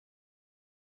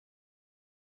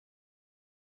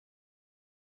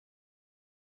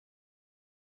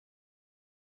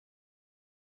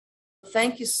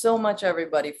thank you so much,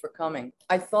 everybody, for coming.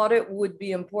 I thought it would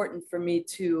be important for me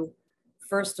to,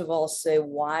 first of all, say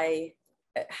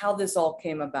how this all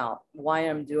came about, why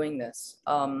I'm doing this.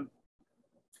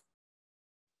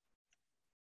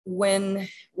 When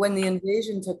the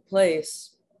invasion took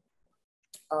place,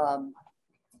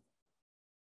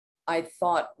 I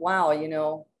thought, wow, you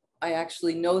know, I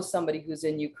actually know somebody who's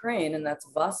in Ukraine, and that's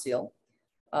Vasil.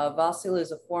 Vasil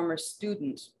is a former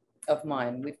student of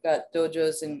mine. We've got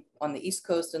dojos on the East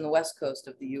Coast and the West Coast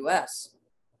of the US.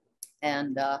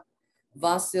 And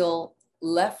Vasil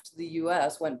left the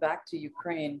US, went back to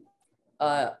Ukraine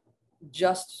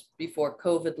just before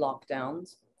COVID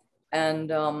lockdowns. And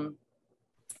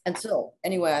so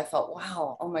anyway, I thought,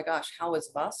 wow, oh my gosh, how is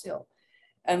Vasil?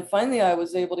 And finally, I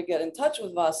was able to get in touch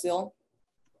with Vasil.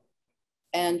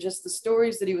 And just the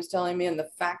stories that he was telling me and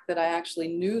the fact that I actually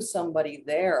knew somebody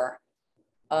there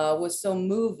was so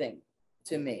moving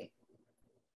to me,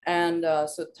 and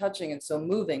so touching and so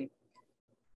moving.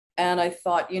 And I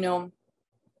thought, you know,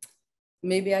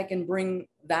 maybe I can bring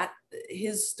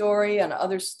his story and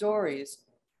other stories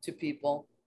to people.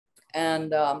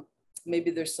 And maybe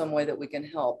there's some way that we can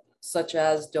help, such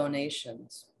as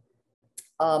donations.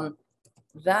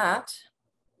 That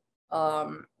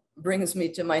brings me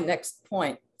to my next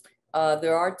point.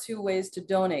 There are 2 ways to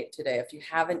donate today. If you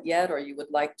haven't yet, or you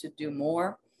would like to do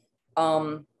more,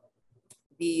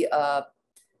 the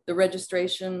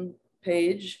registration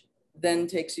page then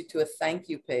takes you to a thank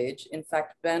you page. In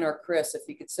fact, Ben or Chris, if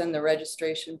you could send the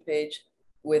registration page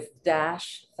with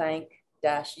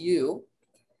 -thank-you.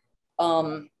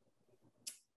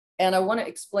 And I want to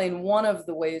explain one of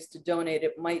the ways to donate.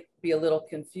 It might be a little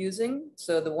confusing.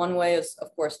 So the one way is, of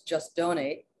course, just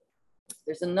donate.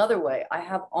 There's another way. I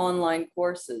have online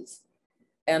courses,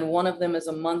 and one of them is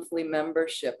a monthly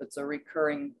membership. It's a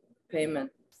recurring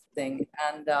payment thing.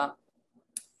 And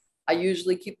I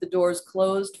usually keep the doors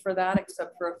closed for that,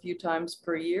 except for a few times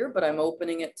per year, but I'm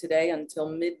opening it today until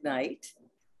midnight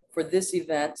for this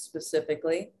event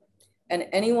specifically. And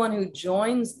anyone who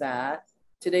joins that,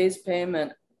 today's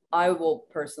payment, I will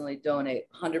personally donate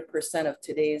 100% of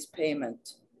today's payment,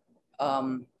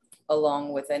 along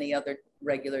with any other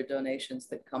regular donations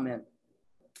that come in.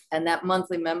 And that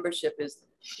monthly membership is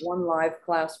 1 live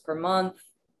class per month,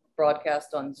 broadcast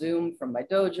on Zoom from my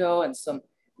dojo, and some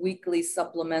weekly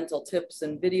supplemental tips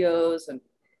and videos and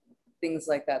things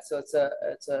like that. So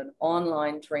it's an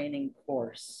online training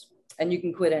course, and you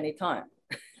can quit anytime.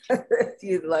 If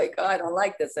you're like, oh, I don't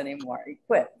like this anymore, you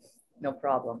quit, no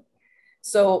problem.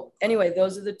 So anyway,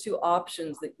 those are the 2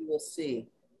 options that you will see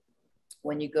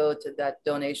when you go to that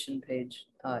donation page,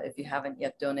 if you haven't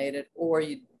yet donated, or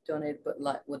you donate but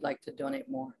would like to donate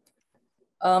more.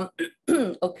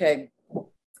 Okay,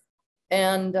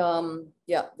 and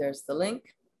yeah, there's the link.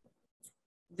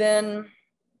 Then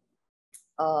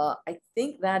I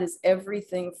think that is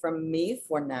everything from me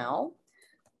for now.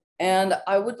 And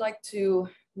I would like to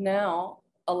now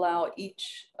allow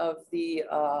each of the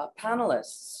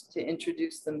panelists to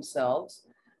introduce themselves.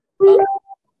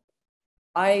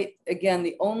 Again,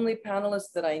 the only panelist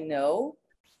that I know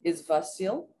is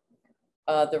Vasil.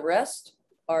 The rest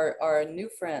are new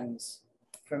friends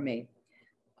for me.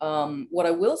 What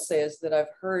I will say is that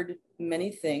I've heard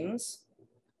many things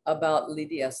about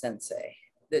Lydia Sensei,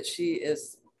 that she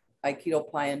is Aikido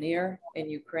pioneer in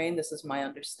Ukraine. This is my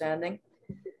understanding.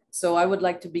 So I would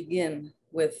like to begin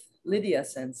with Lydia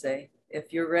Sensei,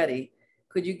 if you're ready.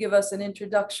 Could you give us an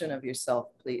introduction of yourself,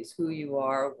 please? Who you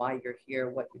are, why you're here,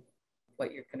 what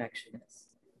your connection is.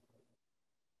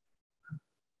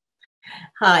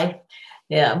 Hi,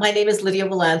 yeah, my name is Lydia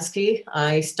Wolanski.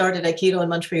 I started Aikido in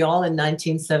Montreal in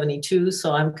 1972,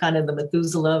 so I'm kind of the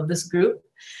Methuselah of this group.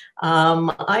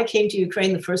 I came to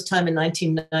Ukraine the first time in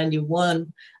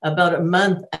 1991, about a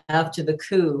month after the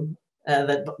coup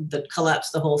that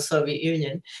collapsed the whole Soviet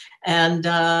Union. And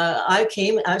I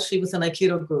came actually with an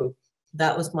Aikido group.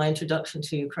 That was my introduction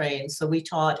to Ukraine. So we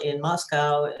taught in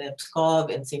Moscow, in Pskov,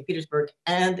 in St. Petersburg,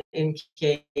 and in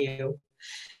Kyiv.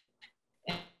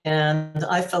 And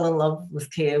I fell in love with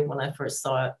Kyiv when I first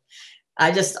saw it.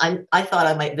 I thought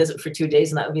I might visit for 2 days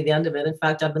and that would be the end of it. In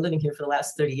fact, I've been living here for the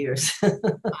last 30 years.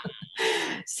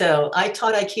 So I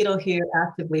taught Aikido here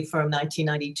actively from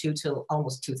 1992 till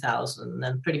almost 2000, and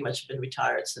then pretty much been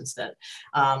retired since then.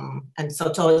 And so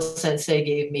Toho Sensei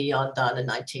gave me Yandan in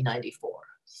 1994.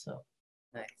 So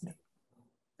nice,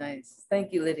 nice.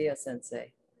 Thank you, Lydia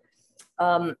Sensei.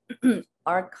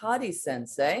 Arkady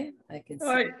Sensei, I can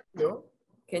see you.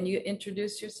 Can you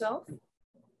introduce yourself?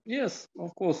 Yes,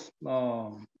 of course.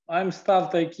 I'm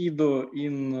start Aikido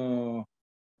in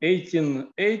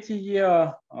 1880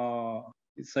 year.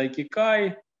 It's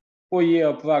Aikikai.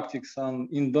 4-year practice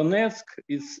in Donetsk.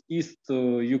 It's East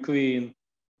Ukraine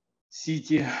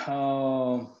city.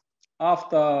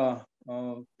 After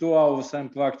 2 hours I'm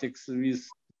practice with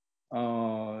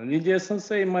Lydia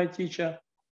Sensei, my teacher.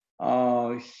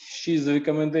 She's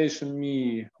recommendation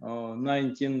me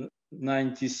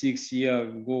 1996 year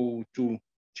go to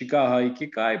Chicago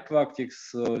Aikikai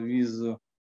practice with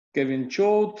Kevin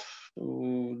Choate,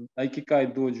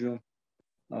 Aikikai Dojo,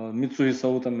 Mitsui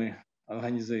Saotami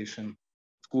organization,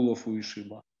 School of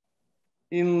Ueshiba.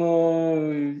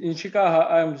 In Chicago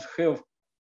I have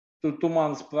 2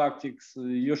 months practice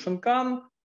Yoshinkan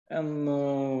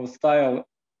and style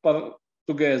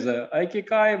together.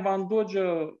 Aikikai, 1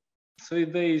 dojo, 3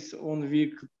 days on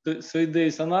week, 3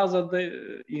 days another day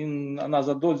in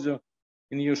another dojo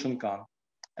in Yoshinkan.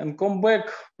 And come back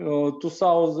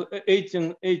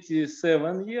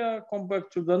 1887 year, come back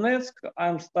to Donetsk.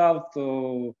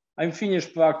 I'm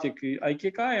finished practice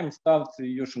Aikikai, I'm start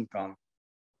Yoshinkan.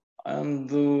 And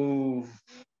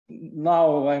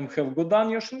now I have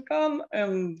Godan Yoshinkan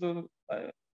and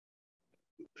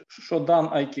Shodan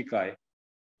Aikikai.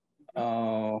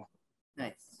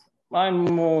 Nice. I'm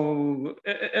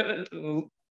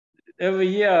every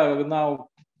year now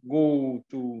go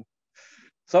to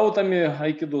Saotami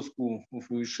Aikido School of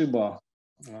Ueshiba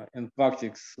and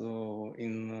practice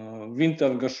in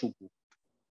Winter Gashuku,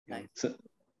 Nice. in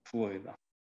Florida.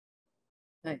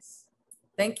 Nice.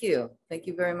 Thank you. Thank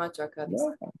you very much, Arkady.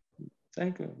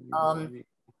 Thank you.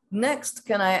 Next,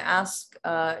 can I ask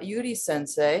Yuri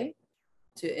Sensei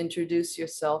to introduce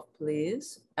yourself,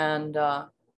 please? And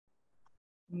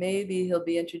maybe he'll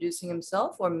be introducing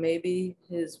himself, or maybe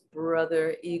his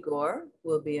brother Igor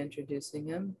will be introducing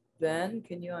him. Ben,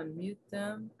 can you unmute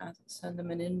them? Send them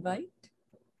an invite.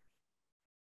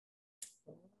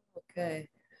 Okay.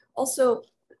 Also,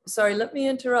 sorry, let me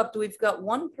interrupt. We've got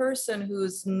one person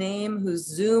whose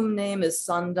Zoom name is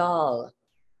Sandal.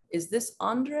 Is this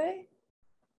Andre?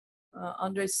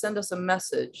 Andre, send us a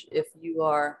message if you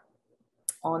are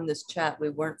on this chat. We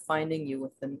weren't finding you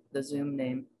with the Zoom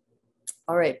name.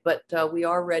 All right, but we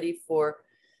are ready for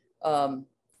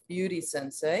Yuri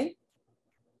Sensei.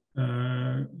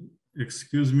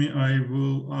 Excuse me, I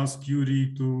will ask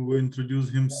Yuri to introduce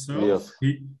himself. Yes.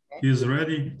 He is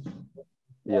ready?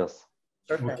 Yes.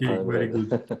 Perfect. Okay, very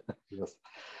good. Yes.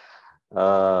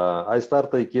 I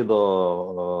started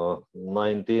Aikido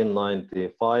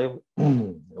 1995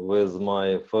 with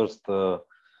my first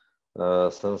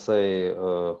sensei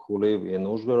who live in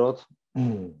Uzhgorod.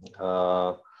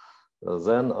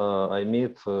 Then I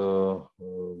meet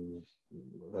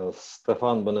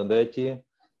Stefan Benedetti,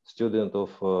 student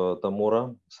of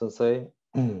Tamura sensei.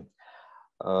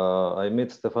 I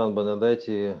met Stefan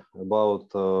Benedetti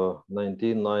about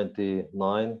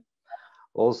 1999.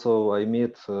 Also, I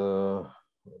meet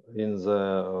in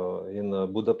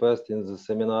Budapest in the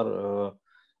seminar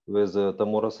with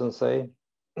Tamura sensei.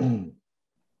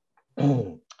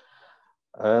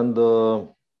 and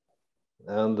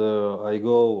I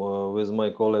go with my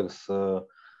colleagues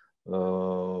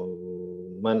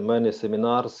many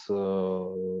seminars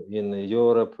in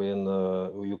Europe, in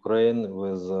Ukraine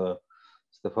with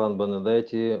Stefan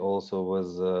Benedetti, also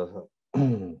with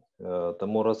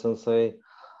Tamura sensei.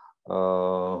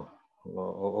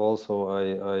 Also,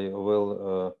 I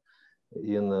will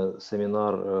in a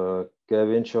seminar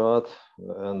Kevin Choate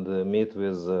and meet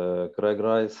with Craig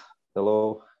Rice.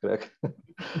 Hello, Craig.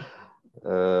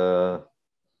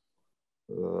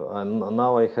 And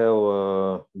now I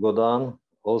have Godan.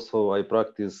 Also, I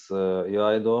practice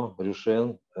Iaido,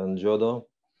 Ryushin, and Jodo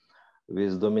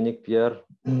with Dominique Pierre,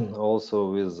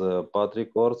 also with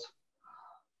Patrick Orts.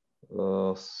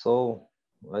 So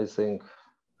I think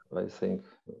I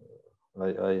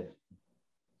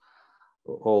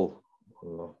all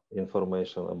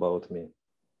information about me.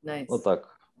 Nice. No tak.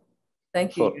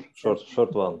 Thank you.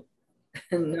 Short one.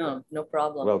 No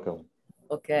problem. Welcome.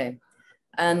 Okay.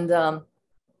 And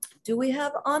do we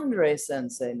have Andre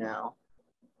Sensei now?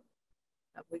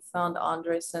 Have we found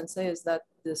Andre Sensei? Is that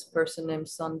this person named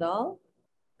Sandal?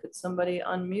 Could somebody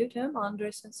unmute him?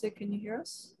 Andre Sensei, can you hear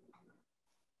us?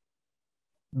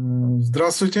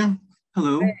 Здравствуйте.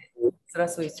 Hello.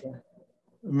 Здравствуйте.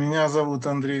 Меня зовут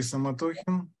Андрей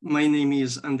Самотохин. My name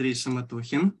is Andrei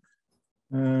Samotokhin.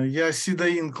 Я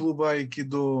сидаин клуба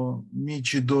Aikido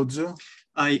Michi Dojo.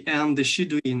 I am the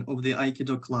Shidoin of the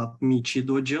Aikido club Michi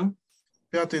Dojo,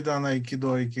 5-й дан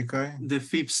Aikido Aikikai. the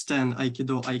 5th Dan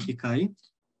Aikido Aikikai.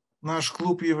 Наш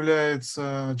клуб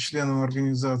является членом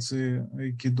организации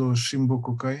Aikido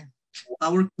Shimbokukai.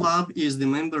 Our club is the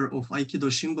member of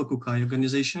Aikido Shimbokukai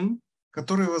organization.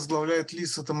 который возглавляет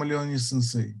Лиса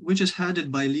Тамалиони-сенсей. which is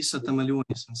headed by Lisa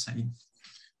Tamalioni Sensei.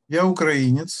 Я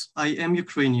украинец, I am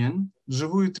Ukrainian.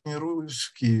 живу и тренируюсь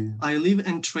в Киеве. I live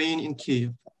and train in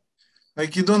Kiev.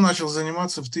 Айкидо начал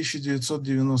заниматься в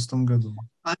 1990 году.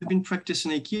 I've been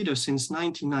practicing Aikido since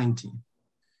 1990.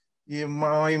 И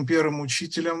моим первым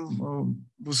учителем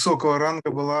высокого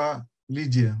ранга была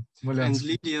Лидия And Валянская.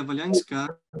 Lydia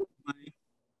Valянska,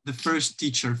 the first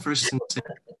teacher, first sensei.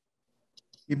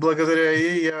 И благодаря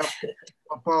ей я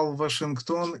попал в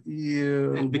Вашингтон и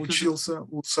because учился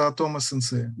у Саатома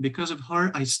сенсея. Because of her,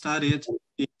 I studied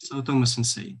with Saotoma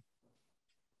Sensei.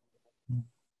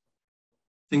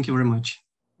 Thank you very much.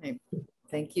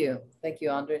 Thank you. Thank you,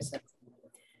 Andres.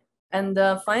 And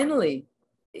finally,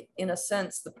 in a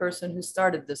sense, the person who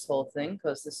started this whole thing,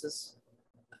 because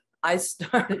I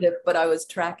started it, but I was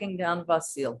tracking down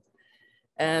Vasil.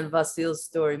 And Vasil's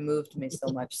story moved me so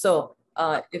much. So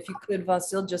if you could,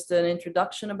 Vasil, just an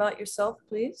introduction about yourself,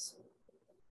 please.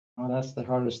 Oh, that's the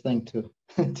hardest thing to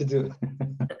do.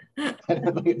 I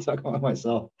don't like to talk about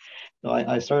myself. So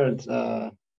I started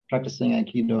practicing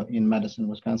Aikido in Madison,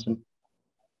 Wisconsin.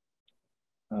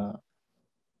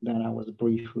 Then I was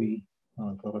briefly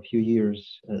for a few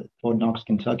years at Fort Knox,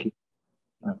 Kentucky.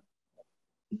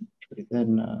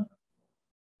 Then I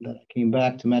came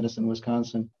back to Madison,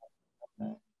 Wisconsin,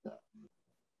 and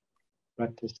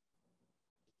practiced.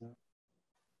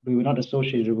 We were not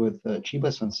associated with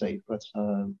Chiba Sensei, but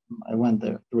I went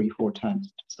there 3-4 times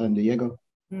to San Diego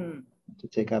to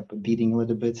take up a beating a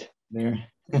little bit there.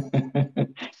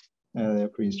 They're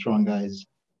pretty strong guys.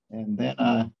 And then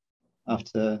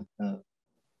after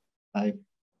I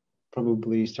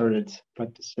probably started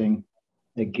practicing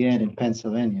again in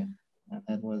Pennsylvania. And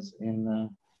that was in,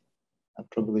 I'd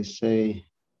probably say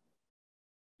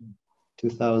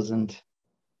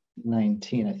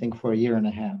 2019, I think for a year and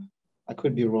a half. I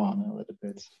could be wrong a little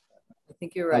bit. I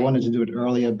think you're right. I wanted to do it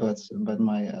earlier, but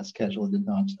my schedule did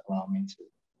not allow me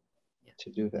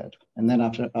to do that. And then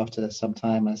after some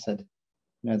time, I said,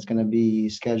 it's going to be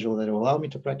scheduled that will allow me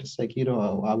to practice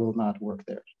Aikido. I will not work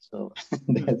there. So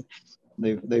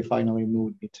they finally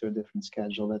moved me to a different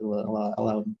schedule that will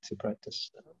allow me to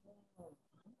practice.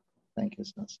 Thank you,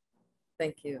 Sensei.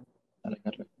 Thank you.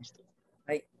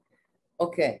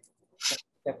 Okay,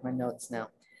 check my notes now.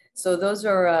 So those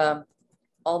are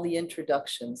all the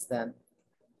introductions then.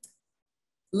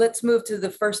 Let's move to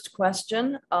the first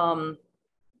question.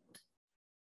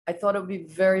 I thought it would be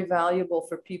very valuable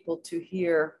for people to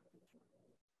hear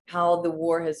how the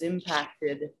war has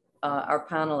impacted our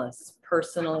panelists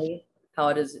personally, how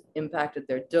it has impacted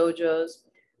their dojos.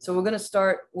 So we're going to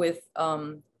start with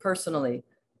personally.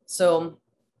 So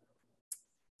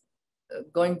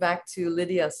going back to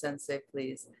Lydia Sensei,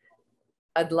 please.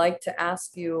 I'd like to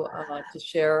ask you to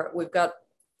share.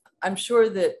 I'm sure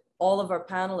that all of our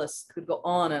panelists could go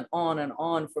on and on and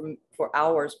on for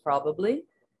hours probably,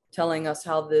 telling us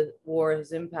how the war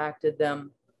has impacted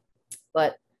them.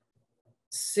 But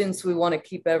since we want to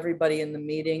keep everybody in the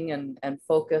meeting and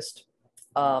focused,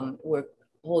 we're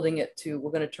going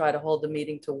to try to hold the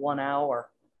meeting to 1 hour.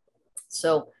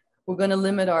 So we're going to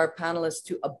limit our panelists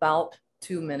to about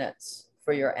 2 minutes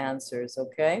for your answers,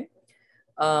 okay?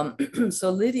 So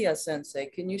Lydia Sensei,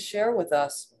 can you share with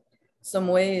us some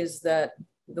ways that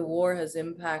the war has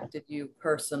impacted you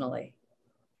personally?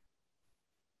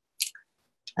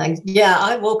 Yeah,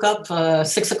 I woke up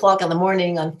 6 o'clock in the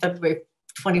morning on February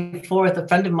 24th. A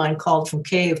friend of mine called from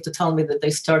Kyiv to tell me that they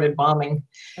started bombing.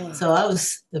 So I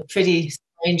was pretty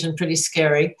strange and pretty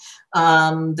scary.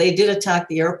 They did attack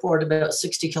the airport about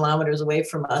 60 kilometers away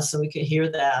from us, and we could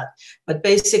hear that. But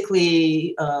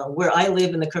basically, where I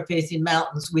live in the Carpathian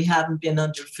Mountains, we haven't been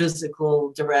under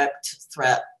physical direct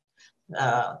threat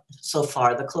so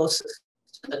far. The closest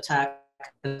attack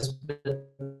has been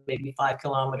maybe 5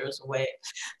 kilometers away.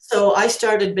 So I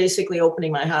started basically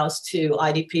opening my house to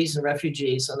IDPs and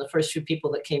refugees. And the first few people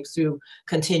that came through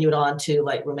continued on to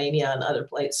like Romania and other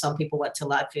places. Some people went to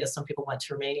Latvia, some people went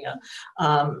to Romania.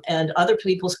 And other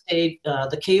people stayed,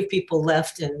 the Kyiv people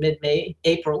left in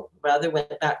April,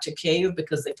 went back to Kyiv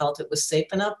because they felt it was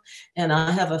safe enough. And I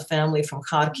have a family from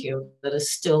Kharkiv that is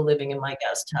still living in my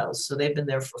guest house. So they've been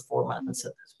there for 4 months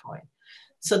at this point.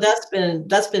 So that's been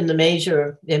the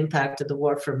major impact of the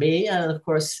war for me, and of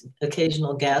course,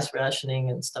 occasional gas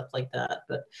rationing and stuff like that.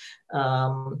 But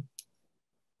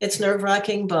it's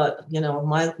nerve-wracking. But you know,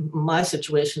 my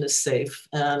situation is safe,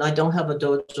 and I don't have a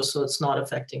dojo, so it's not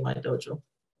affecting my dojo.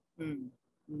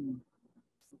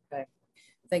 Okay,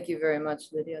 thank you very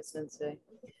much, Lydia Sensei.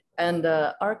 And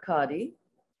Arkady,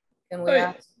 can we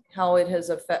ask how it has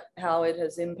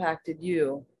impacted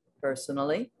you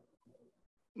personally?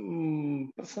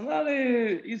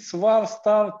 Personally, its war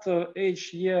started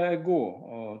 8 years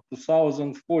ago,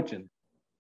 2014,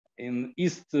 in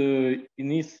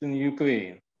eastern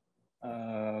Ukraine,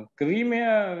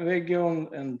 Crimea region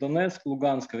and Donetsk,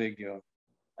 Lugansk region.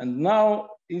 And now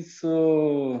it's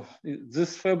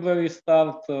this February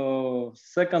start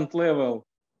second level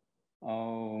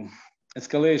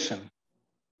escalation,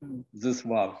 this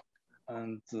war,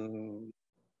 and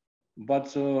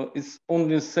but it's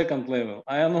only second level.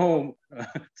 I don't know,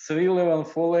 3 level,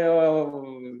 4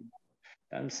 level.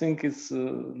 I think it's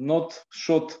not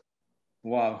short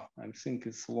war. I think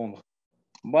it's long.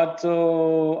 But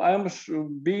I'm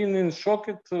being in shock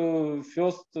at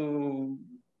first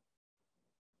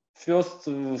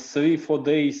 3-4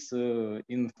 days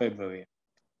in February.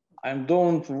 I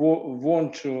don't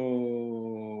want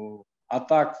to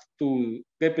attack to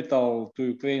capital to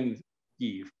Ukraine,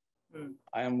 Kiev.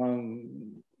 I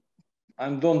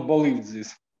don't believe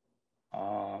this,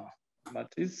 but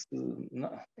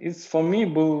it's for me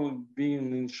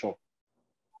being in shock.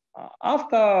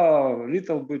 After a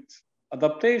little bit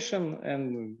adaptation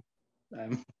and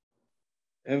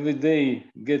every day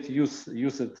get used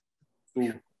to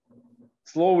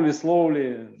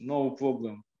slowly, no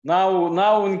problem.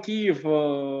 Now in Kiev,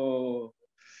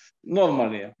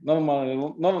 normally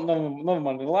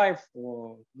life,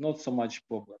 not so much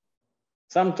problem.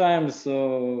 Sometimes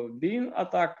being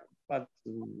attacked, but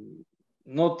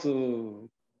not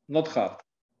hard.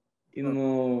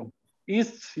 In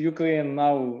East Ukraine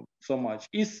now so much.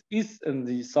 East and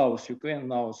the South Ukraine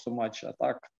now so much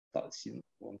attack.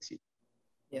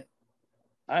 Yeah.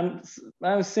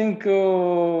 I think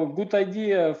good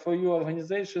idea for your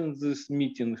organization this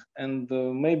meeting, and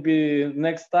maybe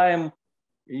next time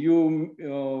you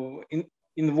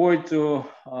invite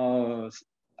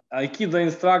Aikido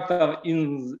instructor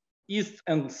in East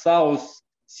and South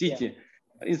city. Yeah.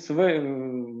 It's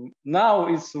now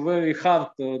it's very hard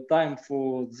time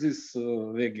for this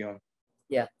region.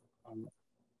 Yeah.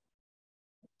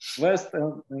 West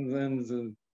and then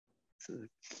the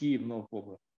Kiev, no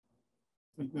problem.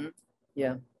 Mm-hmm.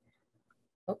 Yeah.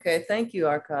 Okay, thank you,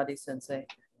 Arkady Sensei.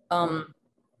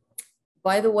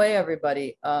 By the way,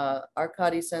 everybody,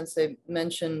 Arkady Sensei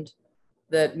mentioned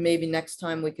that maybe next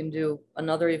time we can do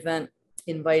another event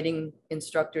inviting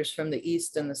instructors from the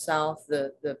East and the South,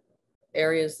 the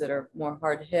areas that are more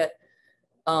hard hit.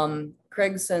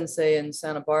 Craig Sensei in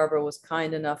Santa Barbara was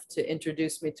kind enough to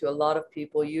introduce me to a lot of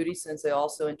people. Yuri Sensei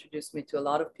also introduced me to a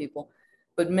lot of people,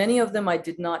 but many of them I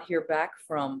did not hear back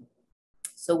from.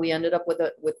 So we ended up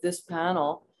with this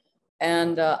panel,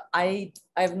 and I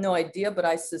have no idea, but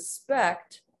I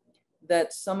suspect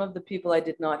that some of the people I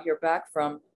did not hear back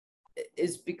from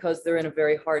is because they're in a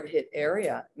very hard hit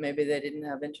area. Maybe they didn't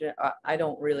have internet. I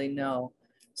don't really know.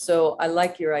 So I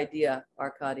like your idea,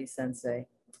 Arkady Sensei.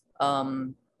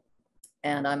 And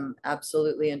I'm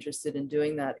absolutely interested in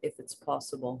doing that if it's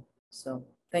possible. So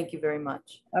thank you very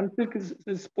much. I think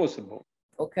it's possible.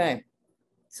 Okay.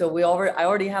 So I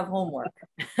already have homework.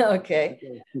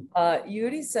 Okay.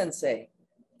 Yuri Sensei,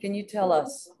 can you tell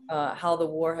us how the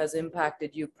war has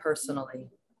impacted you personally?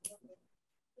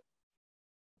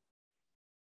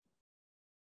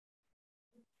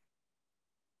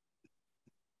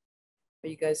 Are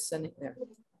you guys sending there?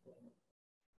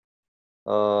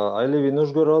 I live in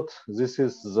Uzhgorod. This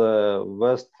is the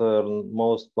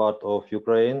westernmost part of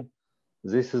Ukraine.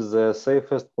 This is the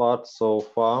safest part so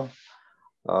far.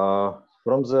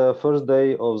 From the first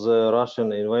day of the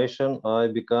Russian invasion, I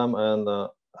became an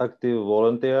active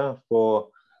volunteer. For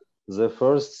the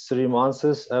first 3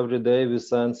 months, every day we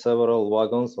sent several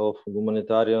wagons of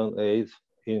humanitarian aid,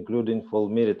 including for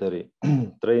military,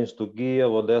 trains to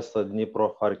Kiev, Odessa,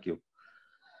 Dnipro, Kharkiv.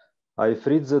 I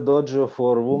freed the dojo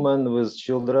for women with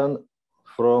children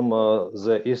from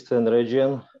the eastern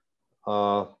region,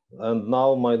 and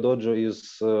now my dojo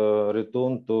is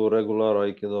returned to regular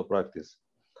Aikido practice.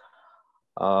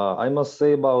 I must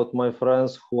say about my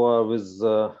friends who are with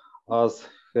us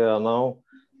here now.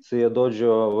 See a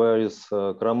dojo where is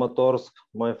Kramatorsk,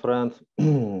 my friend,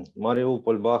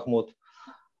 Mariupol, Bakhmut,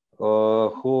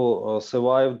 who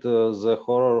survived the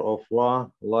horror of war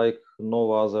like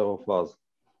no other of us.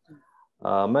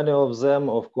 Many of them,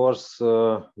 of course,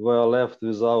 were left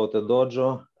without a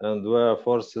dojo and were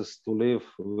forced to live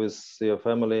with their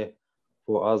family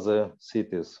for other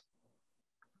cities.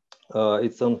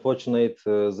 It's unfortunate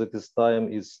that this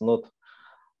time is not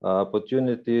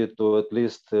opportunity to at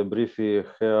least briefly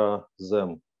hear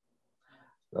them.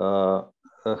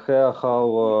 Hear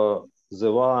how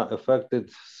the war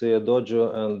affected their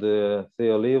dojo and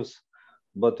their lives,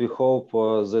 but we hope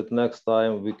that next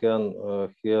time we can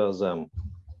hear them.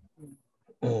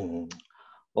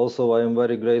 Also, I am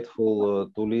very grateful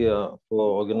to Leah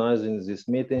for organizing this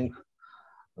meeting,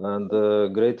 and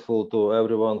grateful to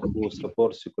everyone who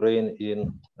supports Ukraine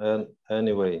in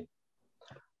any way.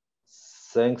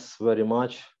 Thanks very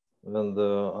much, and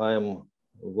I am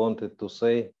wanted to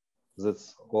say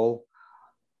that's all.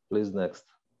 Please, next.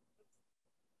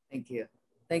 Thank you.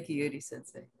 Thank you, Yuri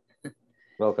Sensei.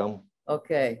 Welcome.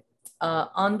 Okay.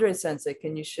 Andre Sensei,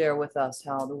 can you share with us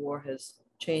how the war has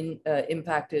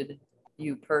impacted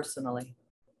you personally?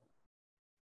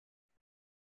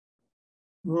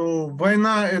 Ну,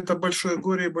 война – это большое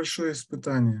горе и большое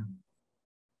испытание.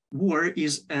 War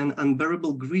is an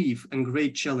unbearable grief and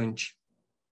great challenge.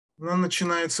 Она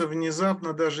начинается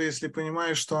внезапно, даже если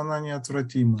понимаешь, что она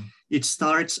неотвратима. It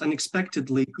starts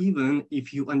unexpectedly, even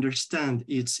if you understand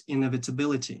its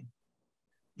inevitability.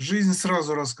 Жизнь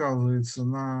сразу раскалывается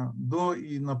на до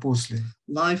и на после.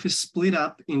 Life is split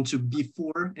up into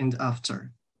before and after.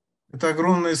 Это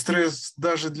огромный стресс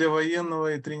даже для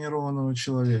военного и тренированного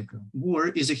человека.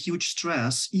 War is a huge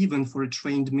stress, even for a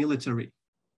trained military.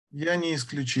 Я не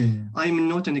исключение. I'm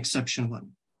not an exception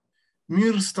one.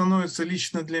 Мир становится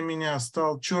лично для меня,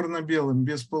 стал черно-белым,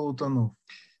 без полутонов.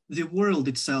 The world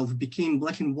itself became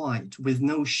black and white with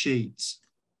no shades.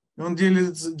 Он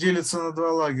делится на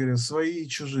два лагеря, свои и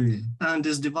чужие. And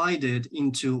is divided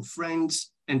into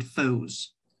friends and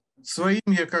foes. Своим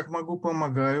я как могу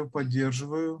помогаю,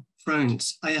 поддерживаю.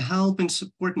 Friends, I help and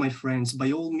support my friends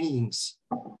by all means.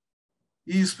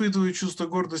 И испытываю чувство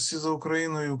гордости за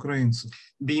Украину и украинцев.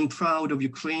 Being proud of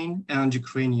Ukraine and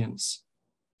Ukrainians.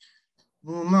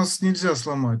 Ну, нас нельзя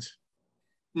сломать.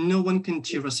 No one can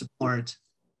tear us apart.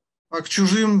 А к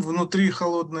чужим внутри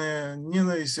холодная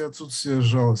ненависть и отсутствие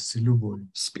жалости любой.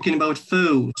 Speaking about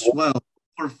foes, well,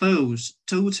 for foes,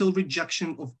 total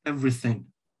rejection of everything.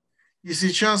 И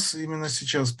сейчас, именно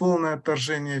сейчас, полное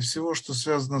отторжение всего, что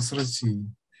связано с Россией.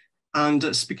 And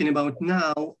speaking about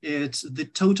now, it's the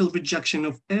total rejection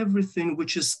of everything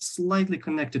which is slightly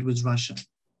connected with Russia.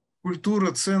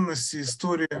 Культура, ценности,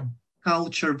 история.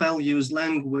 Culture, values,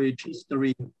 language,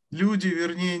 history. Люди,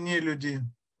 вернее, не люди.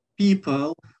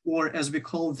 People, or as we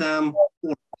call them,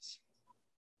 orcs.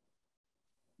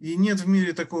 И нет в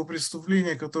мире такого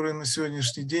преступления, которое на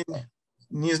сегодняшний день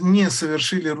не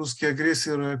совершили русские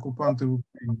агрессоры и оккупанты в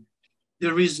Украине.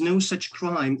 There is no such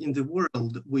crime in the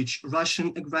world which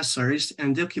Russian aggressors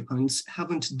and occupants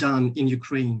haven't done in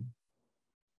Ukraine.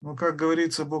 Но, как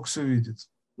говорится, Бог все видит.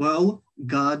 Well,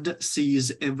 God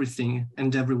sees everything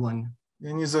and everyone. И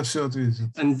они за все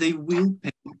ответят. And they will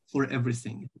pay for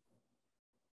everything.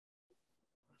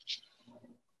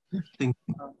 Thank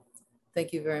you.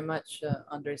 Thank you very much,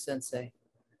 Andre Sensei.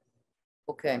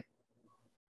 Okay.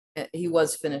 He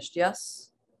was finished,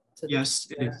 yes? Yes,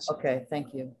 it is. Okay,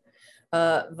 thank you.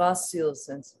 Vasil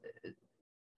Sensei.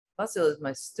 Vasil is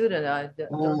my student. I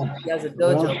don't know if he has a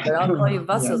dojo, well, but I'll call you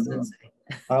Vasil yeah, Sensei.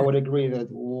 I would agree that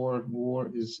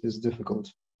war is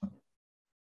difficult.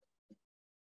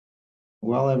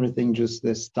 Well, everything just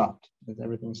stopped.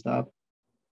 Everything stopped.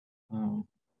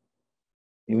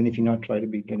 Even if you not try to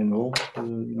get involved,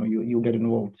 you get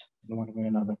involved in one way or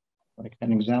another. Like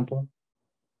an example,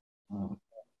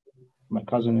 my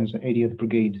cousin is an 80th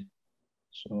Brigade,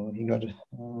 so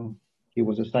he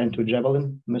was assigned to a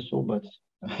Javelin missile, but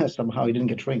somehow he didn't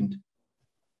get trained.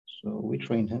 So we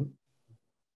trained him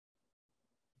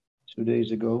 2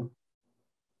 days ago,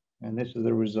 and this is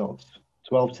the result.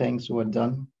 12 tanks were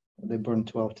done. They burned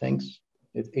 12 tanks.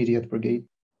 It's 80th Brigade.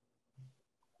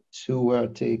 2 were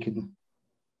taken,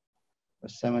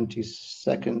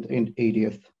 72nd and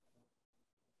 80th.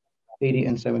 80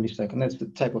 and 72nd. That's the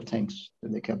type of tanks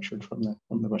that they captured from the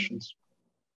Russians.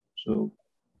 So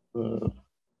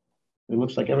it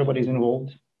looks like everybody's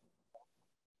involved.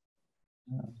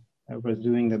 Everybody's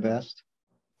doing their best,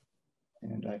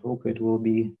 and I hope it will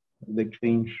be a big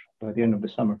change by the end of the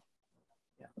summer.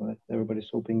 Yeah. But everybody's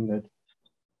hoping that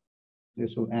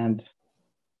this will end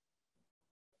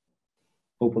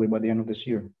hopefully by the end of this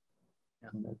year. Yeah.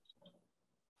 And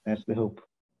that's the hope.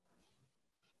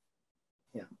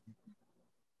 Yeah.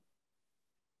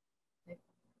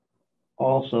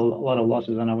 Also, a lot of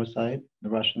losses on our side. The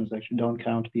Russians actually don't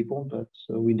count people, but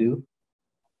we do.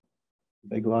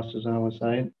 Big losses on our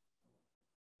side.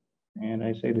 And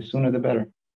I say the sooner the better.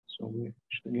 So we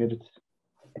should get it.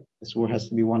 This war has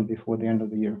to be won before the end of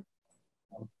the year.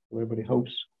 Everybody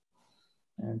hopes.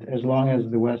 And as long as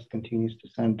the West continues to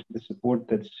send the support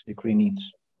that Ukraine needs,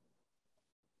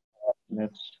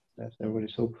 that's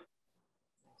everybody's hope.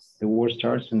 The war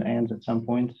starts and ends at some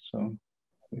point, so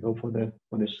we hope for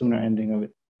the sooner ending of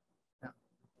it. Yeah.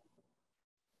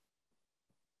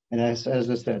 And as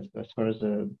I said, as far as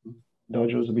the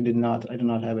dojos. I do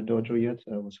not have a dojo yet.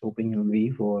 I was hoping in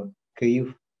Lviv or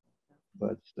Kyiv,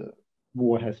 but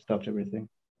war has stopped everything.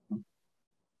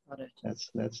 Got it. That's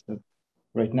the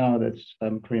right now.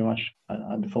 I'm pretty much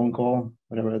on the phone call,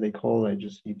 whatever they call. I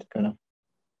just need to kind of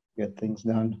get things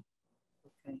done.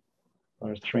 Okay. As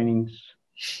far as trainings,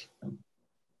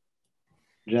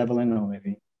 javelin or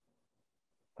maybe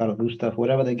Carl Gustav,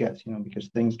 whatever they get, because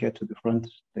things get to the front.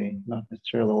 They not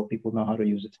necessarily all people know how to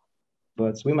use it,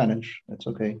 but we manage. That's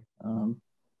okay.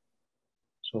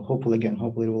 So hopefully it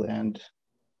will end.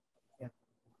 Yeah.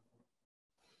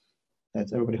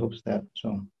 That's everybody hopes that. So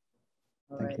All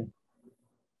thank right. you.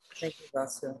 Thank you,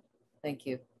 Vasil. Thank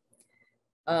you.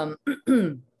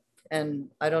 And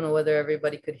I don't know whether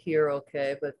everybody could hear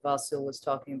okay, but Vasil was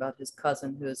talking about his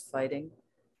cousin who is fighting.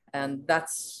 And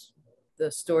that's the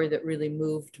story that really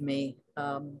moved me,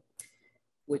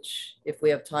 which if we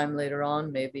have time later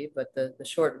on, maybe, but the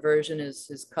short version is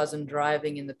his cousin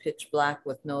driving in the pitch black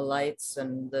with no lights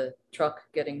and the truck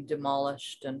getting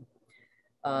demolished. And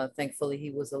thankfully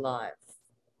he was alive.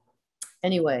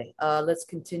 Anyway, let's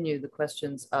continue the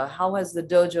questions. How has the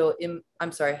dojo,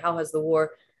 how has the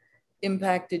war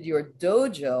impacted your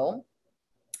dojo?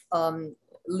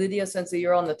 Lydia Sensei,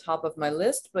 you're on the top of my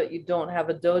list, but you don't have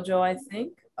a dojo, I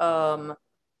think.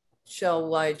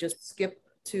 Shall I just skip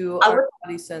to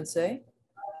Arkady Sensei?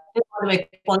 I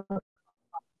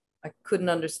couldn't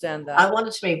understand that. I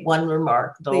wanted to make one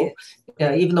remark, though,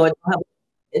 Please. Even though I don't have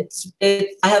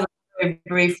I have a very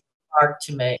brief remark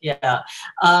to make. Yeah,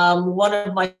 one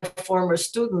of my former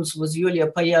students was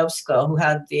Yulia Payevska, who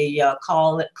had the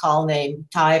call name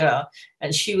Tyra,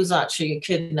 and she was actually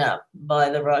kidnapped by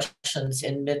the Russians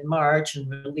in mid-March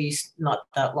and released not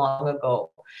that long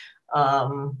ago.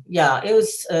 Yeah, it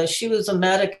was, she was a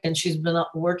medic and she's been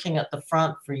working at the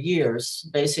front for years,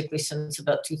 basically since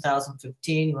about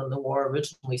 2015 when the war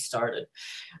originally started.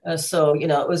 So,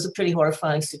 it was a pretty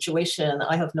horrifying situation.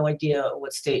 I have no idea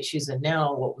what state she's in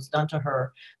now, what was done to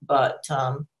her, but,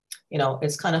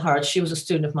 it's kind of hard. She was a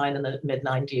student of mine in the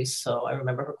mid-90s, so I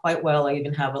remember her quite well. I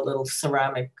even have a little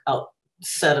ceramic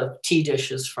set of tea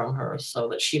dishes from her, so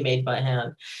that she made by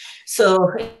hand.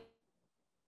 So,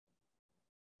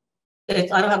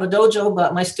 I don't have a dojo,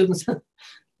 but my students.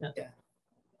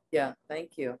 Yeah.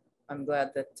 Thank you. I'm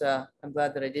glad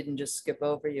that I didn't just skip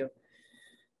over you.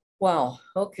 Wow.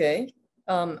 Okay.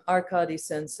 Arkady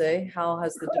Sensei, how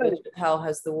has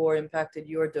the war impacted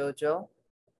your dojo?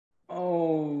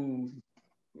 Oh,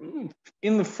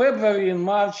 in February and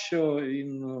March,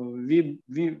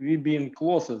 we been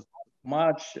closed.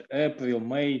 March, April,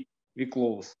 May, we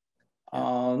close.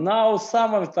 Now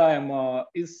summertime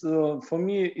is for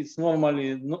me. It's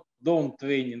normally don't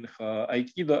training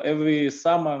Aikido. Every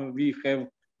summer we have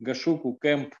Gashuku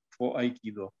camp for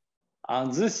Aikido.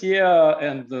 And this year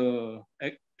and 2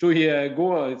 years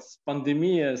ago, it's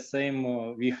pandemic. Same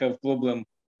we have problem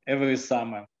every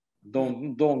summer.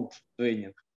 Don't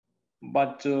training.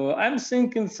 But I'm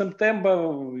thinking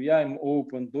September. Yeah, I'm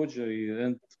open dojo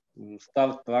and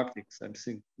start practice. I'm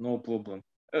thinking no problem.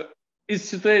 Is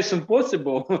situation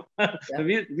possible? Yeah.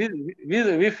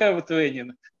 we have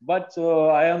training, but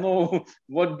I don't know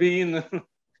what be in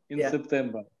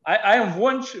September. I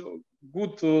want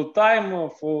good time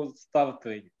for start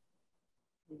training.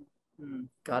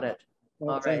 Got it.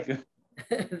 All thank right.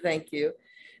 You. Thank you.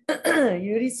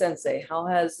 Yuri Sensei, how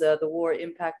has the war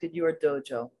impacted your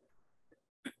dojo?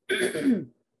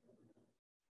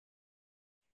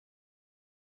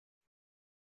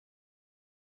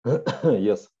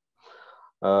 Yes.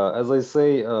 As I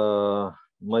say,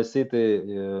 my city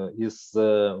is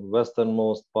the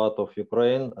westernmost part of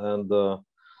Ukraine and the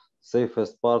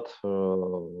safest part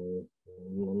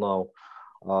now.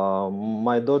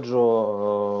 My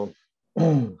dojo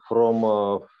from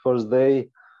first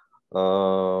day, I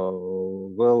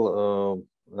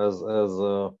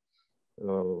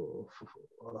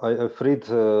freed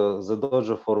the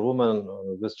dojo for women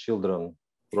with children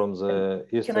from the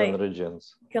eastern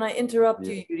regions. Can I interrupt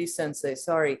you, Yuri Sensei?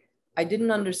 Sorry, I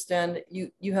didn't understand.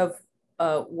 You have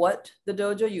what, the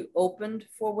dojo you opened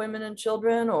for women and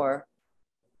children, or?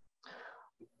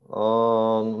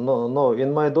 No.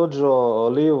 In my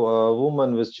dojo live a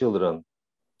woman with children.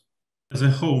 As a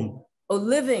home. Oh,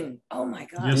 living. Oh my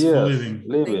God. Yes, yes,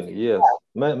 living. Yes.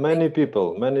 Many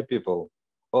people.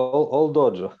 All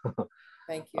dojo.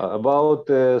 Thank you. About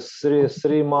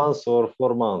 3 months or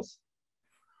 4 months.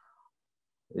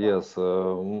 Yes,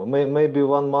 maybe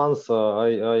 1 month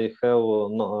I have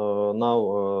now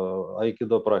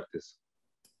Aikido practice.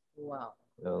 Wow.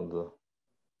 And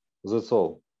that's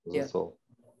all. Yeah.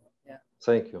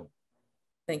 Thank you.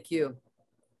 Thank you.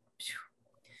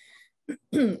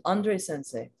 Andre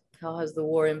Sensei, how has the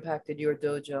war impacted your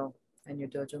dojo and your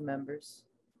dojo members?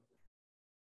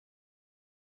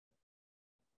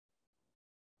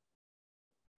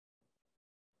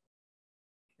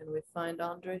 Can we find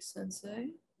Andre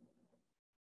Sensei?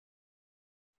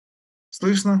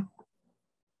 Слышно?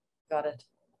 Got it.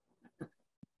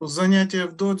 Занятия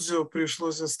в доджо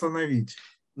пришлось остановить.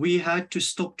 We had to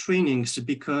stop trainings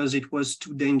because it was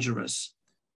too dangerous.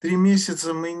 3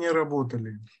 месяца мы не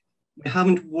работали. We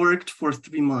haven't worked for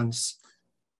 3 months.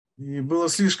 И было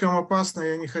слишком опасно,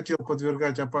 я не хотел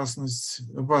подвергать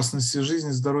опасности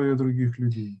жизни, здоровья других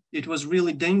людей. It was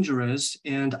really dangerous,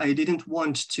 and I didn't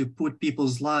want to put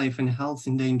people's life and health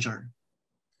in danger.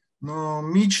 Но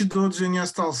Мичи Доджо не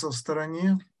остался в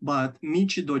стороне. But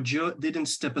Michi Dojo didn't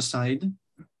step aside.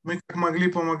 Мы как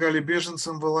могли помогали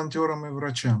беженцам, волонтерам и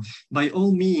врачам. By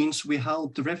all means, we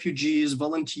helped refugees,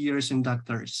 volunteers, and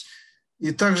doctors.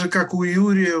 И так же, как у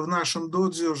Юрия, в нашем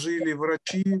доджо жили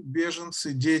врачи,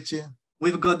 беженцы, дети.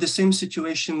 We've got the same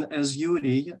situation as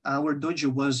Yuri. Our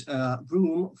dojo was a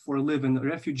room for living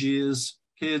refugees,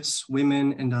 kids,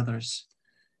 women, and others.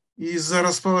 Из-за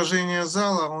расположения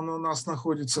зала он у нас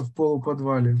находится в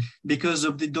полуподвале. Because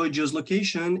of the dojo's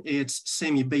location, it's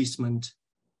semi-basement.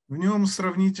 В нем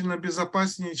сравнительно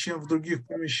безопаснее, чем в других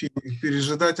помещениях,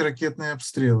 пережидать ракетные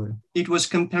обстрелы. It was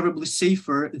comparably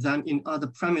safer than in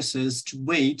other premises to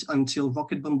wait until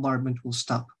rocket bombardment will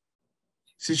stop.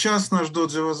 Сейчас наш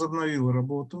доджо возобновил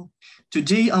работу.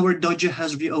 Today, our dojo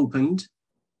has reopened.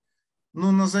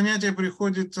 Но на занятия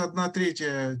приходит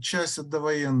 1/3 часть от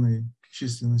довоенной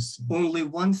численности. Only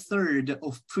 1/3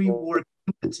 of pre-war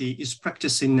capacity is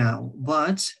practicing now,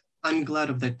 but I'm glad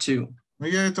of that too. Но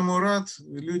я этому рад.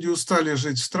 Люди устали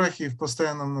жить в страхе и в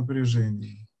постоянном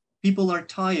напряжении. People are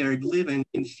tired living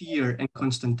in fear and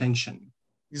constant tension.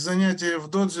 И занятия в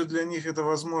доджо для них это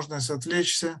возможность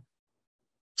отвлечься,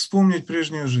 вспомнить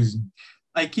прежнюю жизнь.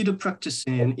 Aikido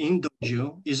practicing in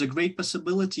dojo is a great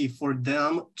possibility for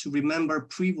them to remember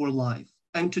pre-war life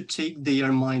and to take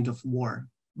their mind off war.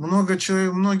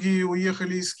 Многие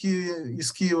уехали из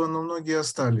Киева, но многие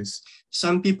остались.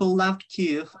 Some people left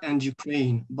Kiev and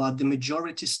Ukraine, but the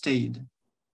majority stayed.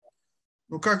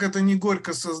 Ну, как это не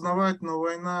горько сознавать, но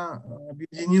война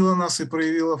объединила нас и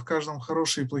проявила в каждом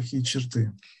хорошие и плохие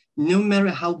черты. No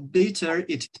matter how bitter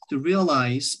it is to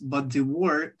realize, but the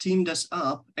war teamed us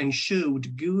up and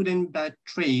showed good and bad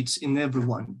traits in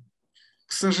everyone.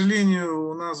 К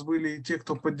сожалению, у нас были и те,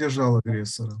 кто поддержал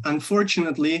агрессора.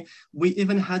 Unfortunately, we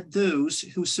even had those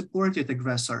who supported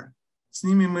aggressor. С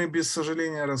ними мы без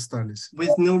сожаления расстались.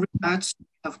 With no regrets,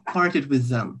 have parted with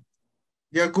them.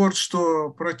 Я горд, что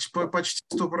почти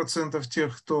 100%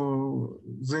 тех, кто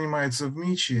занимается в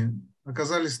Мичи,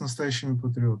 оказались настоящими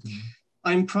патриотами.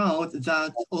 I'm proud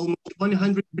that almost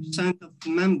 100% of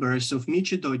members of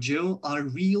Michi Dojo are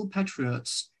real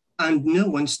patriots, and no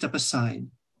one step aside.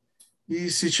 И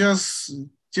сейчас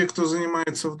те, кто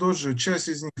занимается в доджо, часть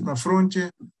из них на фронте,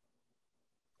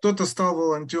 кто-то стал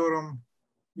волонтером,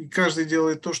 и каждый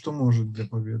делает то, что может для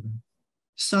победы.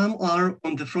 Some are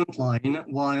on the front line,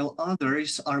 while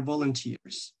others are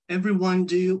volunteers. Everyone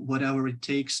do whatever it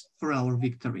takes for our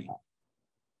victory.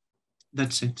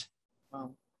 That's it.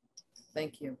 Wow.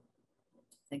 Thank you.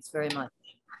 Thanks very much.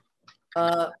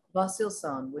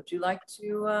 Vasil-san, would you like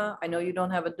to, I know you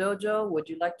don't have a dojo, would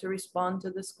you like to respond to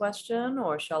this question,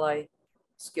 or shall I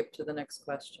skip to the next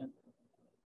question?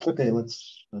 Okay,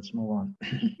 let's move on.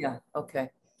 Yeah,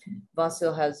 okay.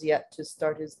 Vasil has yet to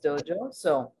start his dojo.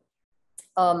 So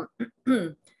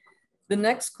the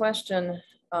next question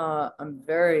I'm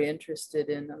very interested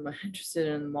in. I'm interested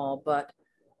in them all, but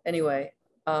anyway,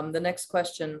 the next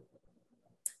question,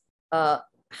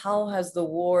 how has the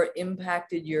war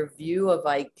impacted your view of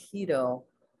Aikido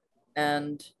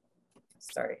and,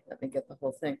 sorry, let me get the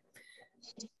whole thing,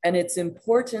 and its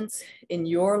importance in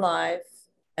your life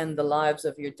and the lives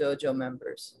of your dojo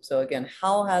members? So again,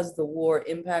 how has the war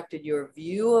impacted your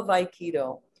view of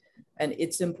Aikido and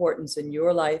its importance in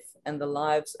your life and the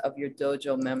lives of your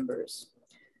dojo members?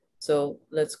 So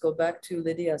let's go back to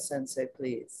Lydia Sensei,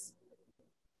 please.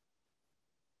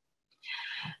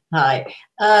 Hi.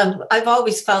 I've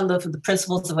always found the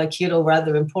principles of Aikido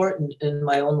rather important in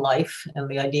my own life, and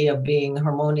the idea of being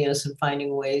harmonious and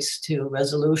finding ways to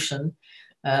resolution.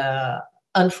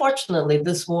 Unfortunately,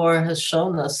 this war has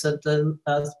shown us that the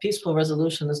peaceful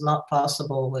resolution is not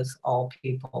possible with all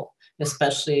people,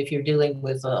 especially if you're dealing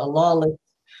with a lawless,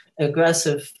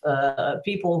 aggressive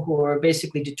people who are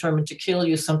basically determined to kill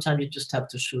you. Sometimes you just have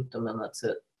to shoot them, and that's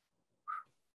it.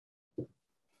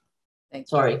 Thank you.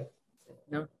 Sorry.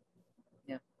 No.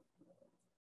 Yeah.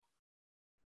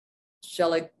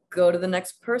 Shall I go to the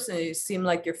next person. You seem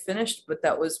like you're finished, but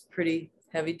that was pretty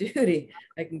heavy duty.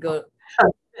 I can go.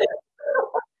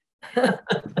 It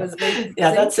was very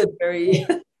Yeah, that's it. very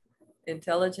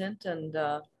intelligent, and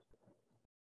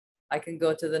I can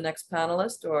go to the next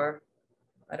panelist, or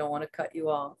I don't want to cut you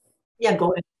off. Yeah,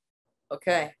 go ahead.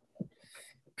 Okay.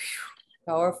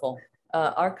 Powerful.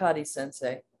 Arkady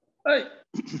Sensei. Hi.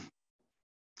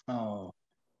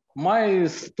 My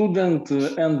student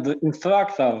and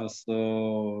instructors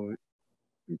go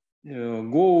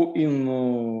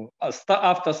in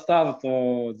after start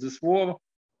this war,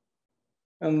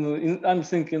 and I'm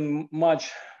thinking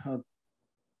March.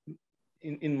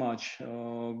 In March,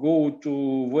 go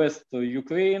to West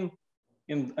Ukraine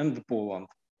and Poland.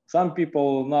 Some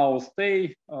people now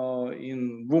stay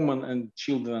in women and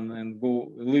children and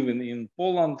go living in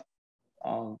Poland.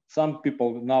 Some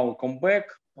people now come back,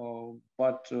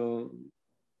 but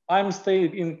I'm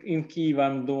staying in Kiev. I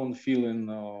don't feel in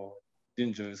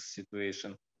dangerous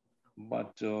situation.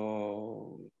 But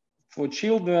for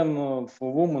children,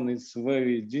 for women, it's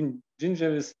very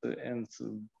dangerous and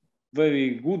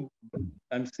very good.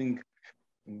 I think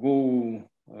go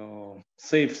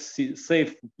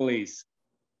safe place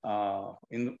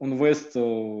in West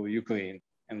Ukraine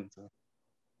and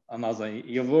another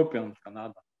European,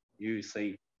 Canada,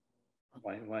 USA.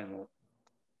 Why not?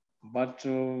 But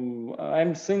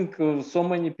I think so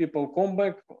many people come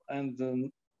back,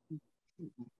 and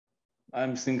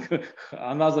I think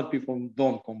another people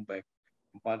don't come back.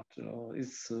 But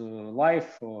it's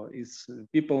life. It's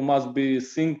people must be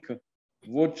think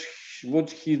what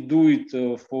he do it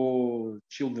for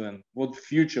children, what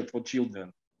future for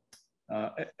children.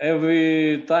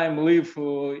 Every time live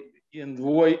and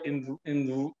wait in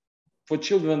for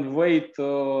children wait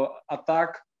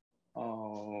attack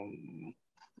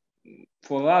for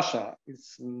Russia.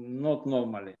 It's not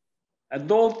normally.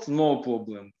 Adults no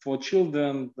problem. For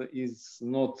children is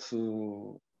not.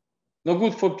 No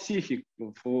good for psychic,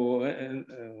 for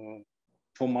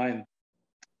mind.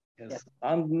 Yes, yeah.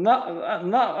 And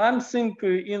now I'm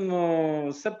thinking in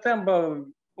September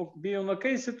be an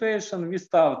okay situation. We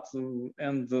start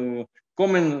and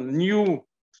coming new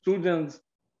students,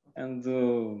 and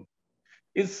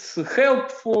it's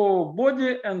help for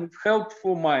body and help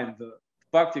for mind.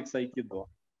 Practice Aikido.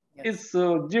 Yes. It's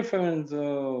different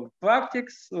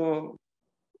practice.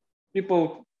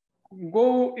 People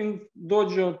go in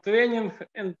dojo training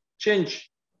and change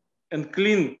and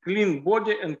clean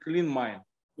body and clean mind.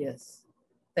 Yes,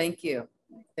 thank you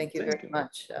very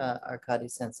much, Arkady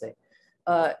Sensei.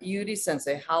 Yuri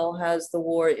Sensei, how has the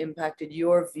war impacted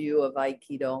your view of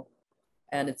Aikido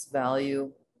and its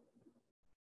value?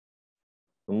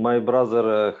 My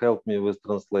brother help me with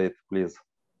translate, please,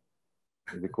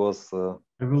 because I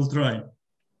will try.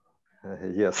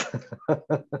 Yes.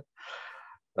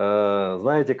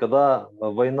 Знаете, когда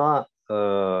война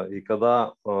и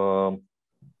когда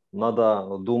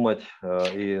надо думать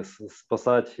и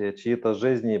спасать чьи-то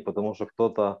жизни, потому что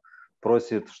кто-то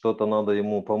просит, что-то надо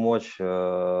ему помочь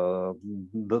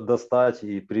достать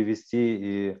и привезти,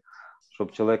 и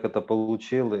чтобы человек это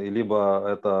получил, и либо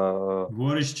это...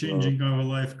 War is changing our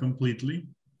life completely.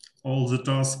 All the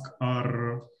tasks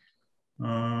are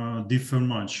differ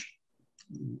much.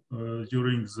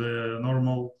 During the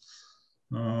normal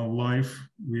life,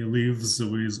 we live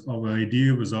with our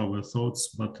idea, with our thoughts,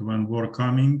 but when war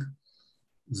coming,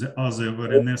 the other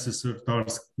very necessary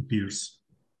task appears.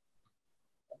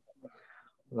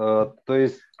 То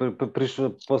есть,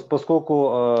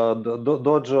 поскольку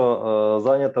доджо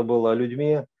занято было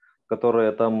людьми,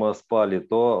 которые там спали,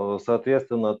 то,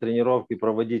 соответственно, тренировки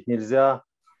проводить нельзя,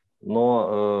 но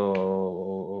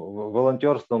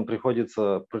волонтерством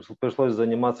пришлось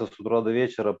заниматься с утра до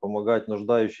вечера, помогать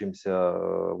нуждающимся.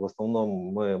 В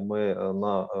основном мы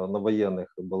на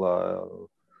военных была,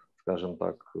 скажем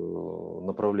так,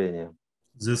 направление.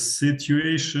 The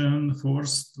situation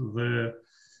forced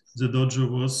the dojo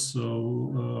was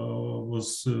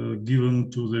given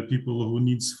to the people who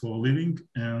needs for living,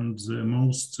 and the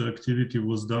most activity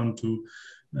was done to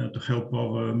help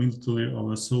our military,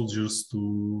 our soldiers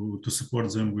to support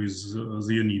them with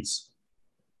their needs.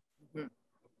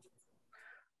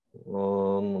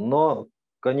 Но,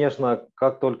 конечно,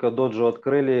 как только доджо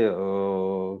открыли,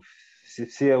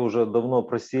 все уже давно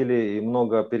просили, и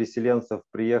много переселенцев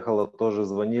приехало, тоже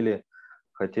звонили,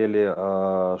 хотели,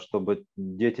 чтобы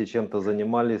дети чем-то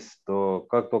занимались, то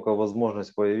как только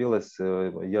возможность появилась,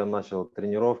 я начал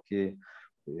тренировки,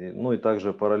 ну и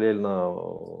также параллельно,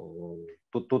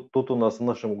 тут у нас в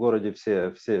нашем городе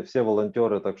все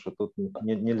волонтеры, так что тут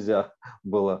нельзя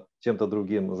было чем-то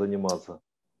другим заниматься.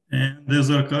 And as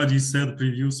Arkady said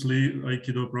previously,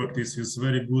 Aikido practice is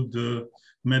very good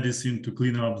medicine to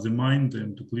clean up the mind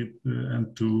and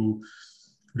to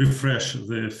refresh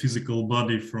the physical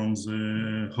body from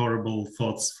the horrible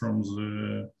thoughts, from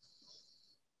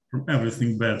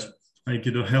everything bad.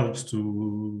 Aikido helps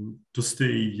to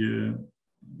stay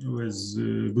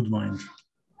with good mind.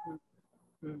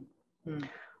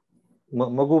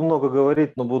 Могу много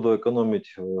говорить, но буду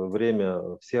экономить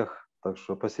время всех, так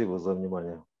что спасибо за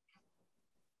внимание.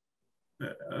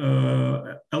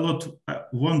 A lot. I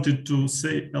wanted to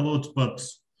say a lot, but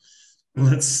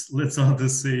let's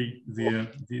others say the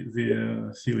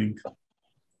feeling.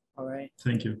 All right.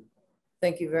 Thank you.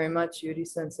 Thank you very much, Yuri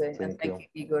Sensei, and Thank thank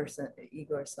you,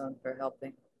 Igor-san, for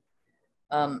helping.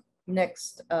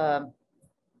 Next,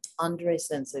 Andre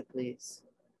Sensei, please.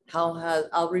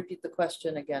 I'll repeat the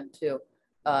question again too.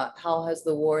 How has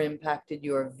the war impacted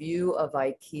your view of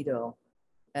Aikido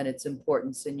and its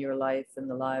importance in your life and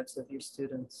the lives of your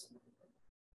students?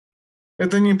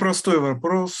 Это непростой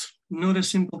вопрос. Not a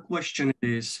simple question it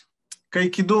is. К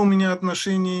айкидо у меня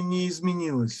отношение не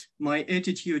изменилось. My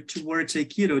attitude towards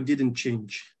Aikido didn't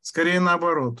change. Скорее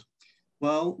наоборот.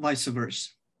 Well, vice versa.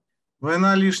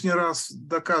 Война лишний раз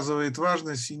доказывает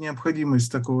важность и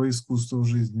необходимость такого искусства в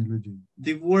жизни людей.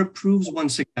 The war proves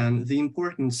once again the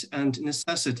importance and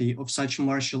necessity of such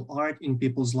martial art in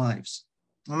people's lives.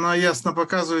 Она ясно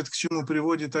показывает, к чему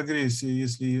приводит агрессия,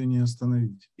 если ее не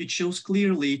остановить. It shows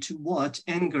clearly to what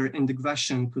anger and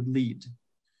aggression could lead.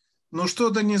 Но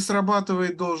что-то не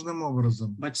срабатывает должным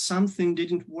образом. But something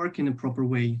didn't work in a proper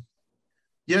way.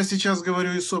 Я сейчас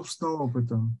говорю из собственного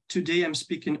опыта. Today I'm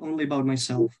speaking only about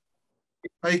myself.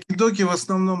 Айкидоки в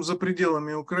основном за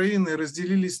пределами Украины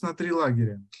разделились на 3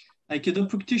 лагеря. Aikido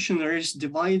practitioners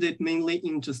divided mainly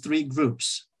into 3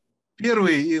 groups.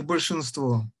 Первый, их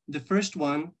большинство, The first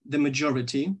one, the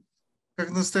majority,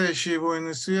 как настоящие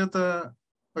воины света,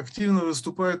 активно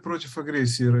выступают против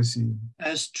агрессии России.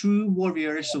 as true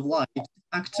warriors of light,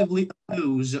 actively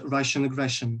oppose Russian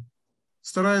aggression.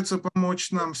 Стараются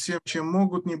помочь нам всем, чем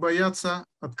могут, не боятся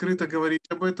открыто говорить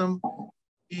об этом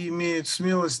и имеют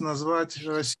смелость назвать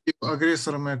Россию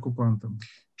агрессором и оккупантом.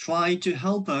 Try to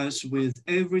help us with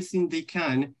everything they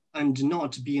can and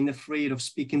not being afraid of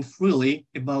speaking freely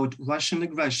about Russian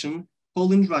aggression,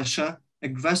 calling Russia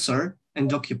aggressor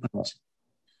and occupant.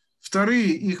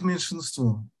 Вторые, их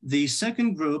меньшинство. The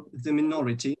second group, the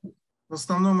minority, В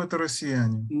основном это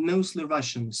россияне. mostly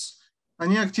Russians.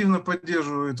 Они активно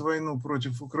поддерживают войну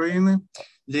против Украины.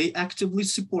 They actively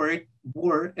support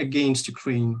war against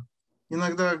Ukraine.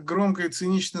 Иногда громко и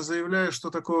цинично заявляют, что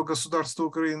такого государства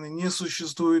Украины не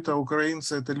существует, а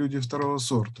украинцы – это люди второго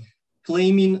сорта.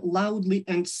 Claiming loudly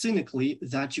and cynically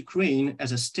that Ukraine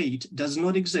as a state does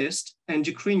not exist and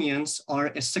Ukrainians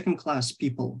are a second-class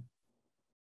people.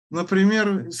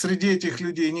 Например, среди этих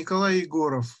людей Николай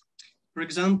Егоров, For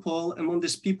example, among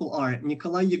these people are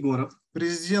Nikolai Yegorov,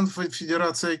 президент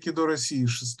Федерации Айкидо России,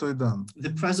 6-й дан.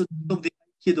 the president of the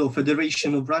Aikido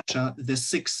Federation of Russia, the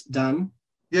 6th Dan.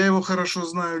 Я его хорошо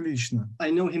знаю лично. I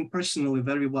know him personally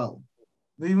very well,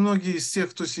 Да и многие из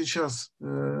тех, кто сейчас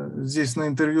здесь на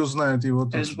интервью, знают его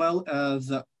as тоже. well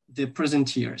as the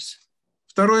present years.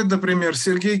 Второй, например,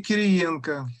 Сергей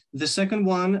Кириенко, The second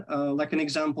one, like an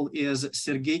example, is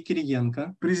Sergei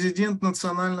Kiriyenko, президент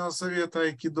Национального совета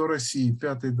Айкидо России,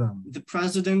 5-й дан. the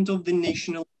president of the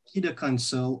National Aikido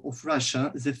Council of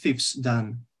Russia, the 5th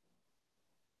Dan.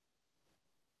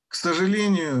 К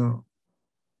сожалению,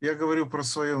 я говорю про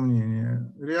свое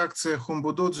мнение. Реакция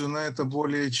Хомбу-доджо на это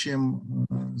более чем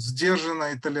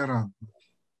сдержанна и толерантна.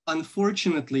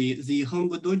 Unfortunately, the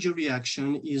Hombu Dojo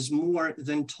reaction is more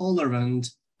than tolerant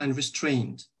and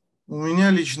restrained. У меня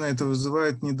лично это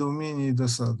вызывает недоумение и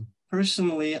досаду.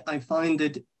 Personally, I find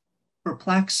it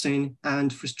perplexing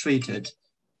and frustrated.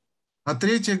 А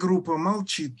третья группа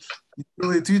молчит и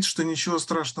делает вид, что ничего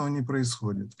страшного не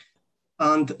происходит.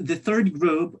 And the third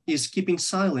group is keeping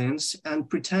silence and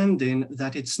pretending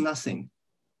that it's nothing.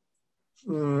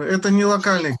 Это не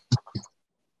локальный,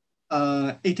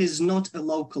 It is not a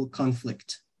local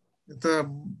conflict. это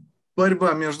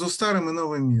борьба между старым и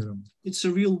новым миром. It's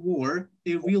a real war,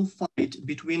 a real fight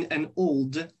between an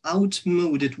old,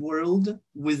 outmoded world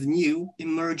with new,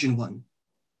 emerging one.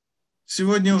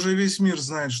 Сегодня уже весь мир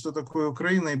знает, что такое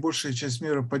Украина, и большая часть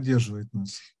мира поддерживает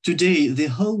нас. Today, the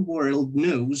whole world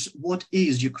knows what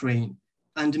is Ukraine,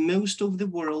 and most of the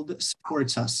world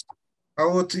supports us. А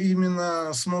вот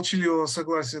именно с молчаливого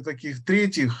согласия таких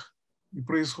третьих и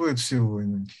происходят все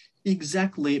войны.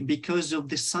 Exactly because of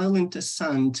the silent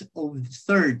assent of the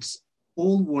thirds,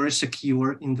 all wars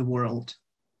occur in the world.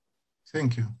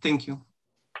 Thank you. Thank you.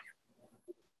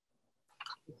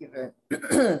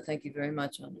 Thank you very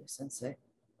much, Andre Sensei.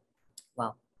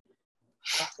 Wow.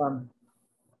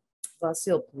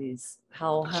 Vasil, please.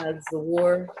 How has the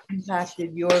war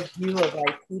impacted your view of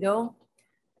Aikido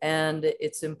and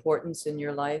its importance in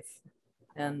your life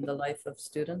and the life of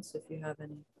students, if you have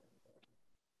any?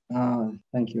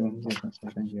 Thank you.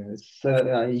 Thank you.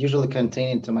 I usually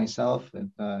contain it to myself.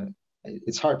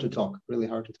 It's hard to talk, really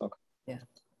hard to talk. Yeah.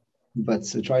 But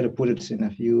to try to put it in a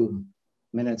few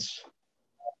minutes,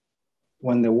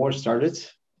 when the war started,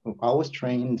 I was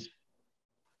trained,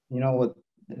 you know what,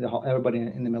 everybody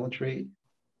in the military,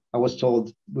 I was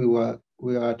told we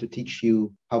are to teach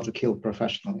you how to kill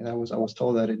professionally. I was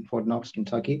told that in Fort Knox,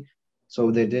 Kentucky.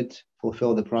 So they did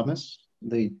fulfill the promise.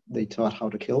 They taught how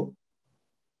to kill.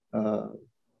 I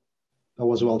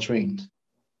was well trained.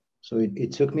 So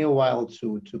it took me a while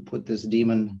to put this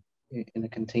demon in a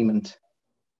containment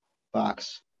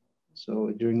box.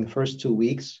 So during the first 2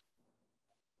 weeks,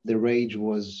 the rage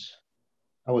was,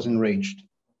 I was enraged.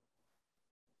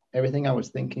 Everything I was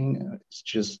thinking is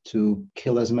just to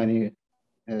kill as many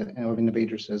of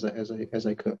invaders as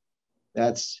I could.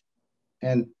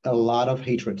 And a lot of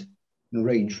hatred and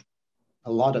rage,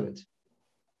 a lot of it.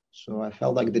 So I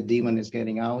felt like the demon is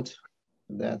getting out.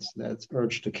 That's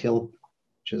urge to kill.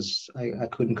 Just I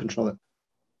couldn't control it.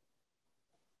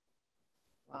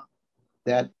 Wow.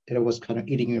 That it was kind of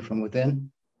eating me from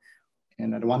within.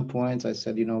 And at one point I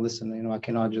said, listen, I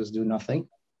cannot just do nothing.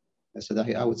 I said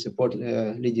I would support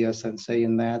Lydia Sensei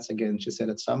in that. Again, she said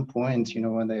at some point,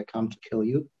 when they come to kill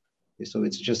you, so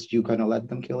it's just you kind of let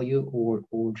them kill you, or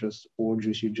you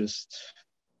just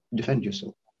defend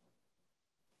yourself.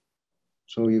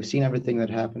 So you've seen everything that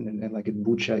happened in like in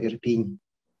Bucha, Irpin.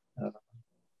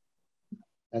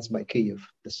 That's by Kyiv,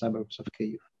 the suburbs of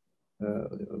Kyiv.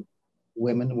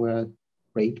 Women were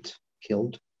raped,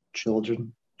 killed.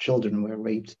 Children were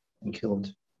raped and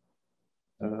killed.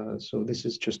 So this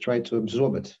is just try to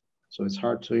absorb it. So it's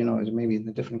hard to, maybe in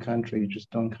a different country, you just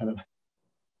don't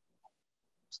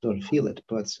feel it,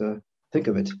 but think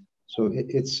of it. So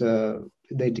it's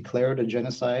they declared a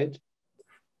genocide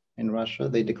in Russia.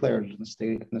 They declared it on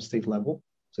the state level.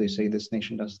 So they say this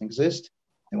nation doesn't exist.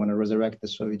 They want to resurrect the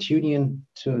Soviet Union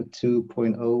to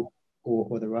 2.0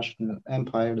 or the Russian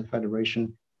Empire, the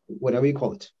Federation, whatever you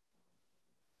call it.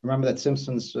 Remember that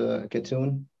Simpsons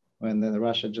cartoon when the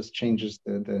Russia just changes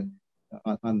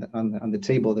on the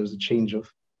table? There's a change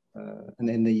of and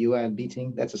in the UN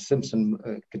meeting. That's a Simpson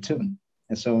cartoon.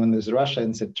 And so when there's Russia,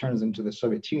 and it turns into the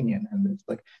Soviet Union, and it's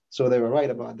like, so they were right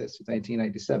about this in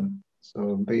 1997.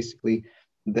 So basically,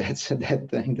 that's that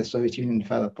thing. The Soviet Union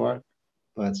fell apart,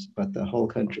 but the whole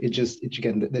country,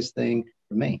 again, this thing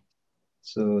remained.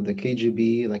 So the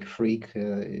KGB, like freak,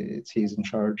 he's in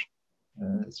charge.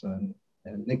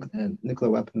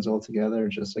 Nuclear weapons altogether.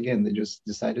 Just again, they just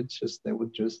decided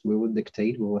we would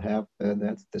dictate. We will have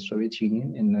that's the Soviet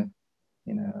Union in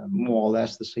more or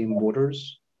less the same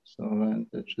borders. So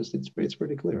it's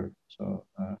pretty clear. So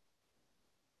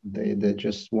they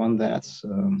just won that.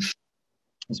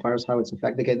 As far as how it's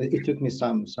affected, again, it took me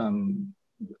some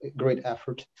great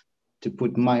effort to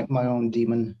put my own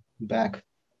demon back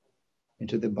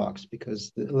into the box,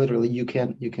 because literally you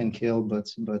can kill, but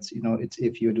it's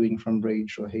if you're doing from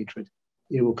rage or hatred,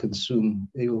 it will consume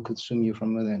you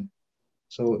from within.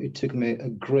 So it took me a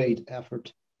great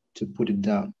effort to put it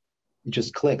down. It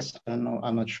just clicks. I don't know,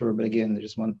 I'm not sure, but again,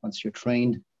 just once you're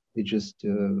trained, it just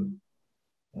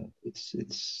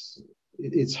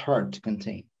it's hard to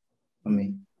contain for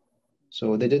me.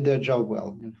 So they did their job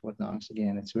well in Fort Knox.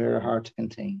 Again, it's very hard to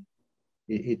contain.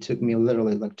 It took me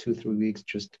literally like 2-3 weeks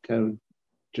just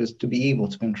to be able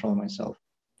to control myself,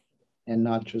 and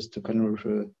not just to kind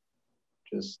of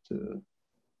just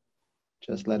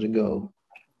let it go.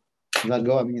 Let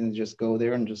go. I mean, just go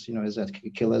there and just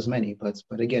kill as many. But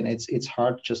again, it's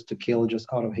hard just to kill just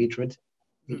out of hatred.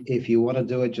 If you want to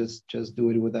do it, just do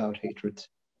it without hatred.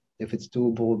 If it's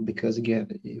doable, because again,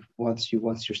 if once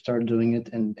you start doing it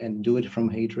and do it from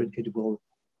hatred, it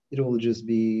will just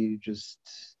be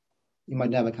you might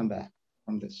never come back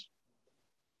from this.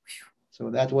 So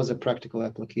that was a practical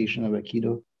application of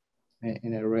Aikido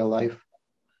in a real life.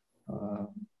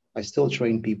 I still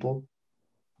train people.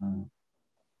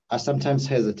 I sometimes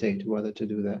hesitate whether to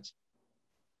do that.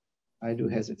 I do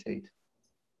hesitate.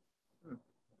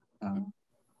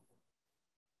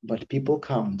 But people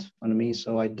count on me,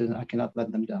 so I cannot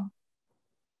let them down.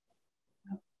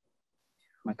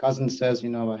 My cousin says,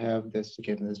 I have this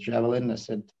javelin. I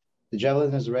said, the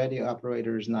javelin is ready,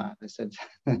 operator is not. I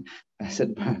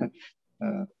said,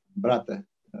 брате,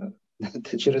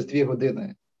 через 2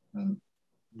 години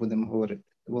будемо говорити.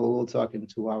 We'll talk in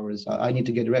 2 hours. I need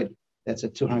to get ready. That's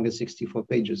at 264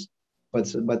 pages.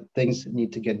 But things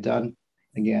need to get done.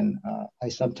 Again, I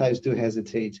sometimes do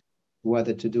hesitate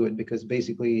whether to do it because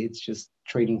basically it's just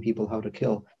training people how to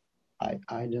kill.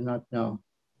 I do not know.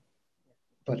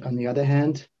 But on the other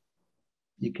hand,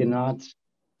 you cannot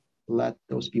let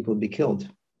those people be killed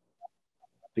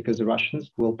because the Russians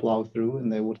will plow through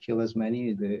and they would kill as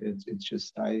many. It's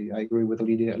just, I agree with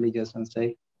Lydia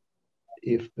Sensei.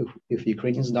 If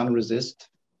Ukrainians don't resist,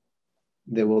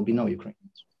 there will be no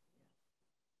Ukrainians.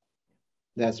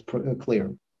 That's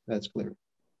clear. That's clear.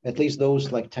 At least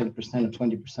those like 10% or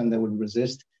 20% that would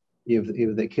resist,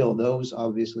 if they kill those,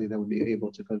 obviously they would be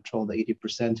able to control the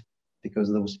 80%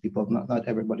 because those people, not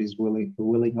everybody's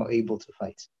willing or able to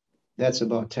fight. That's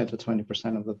about 10 to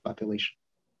 20% of the population.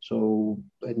 So,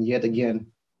 and yet again,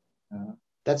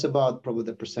 that's about probably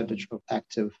the percentage of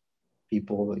active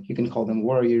people. Like you can call them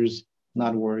warriors,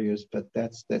 not warriors, but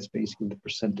that's basically the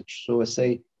percentage. So I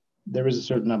say there is a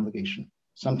certain obligation.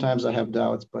 Sometimes I have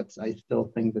doubts, but I still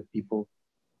think that people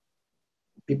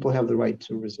have the right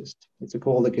to resist. It's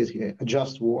called like a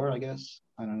just war, I guess.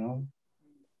 I don't know.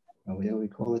 Whatever we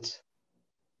call it.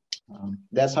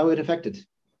 That's how it affected.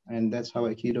 And that's how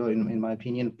Aikido, in my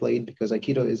opinion, played, because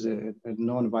Aikido is a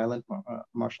non-violent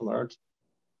martial art,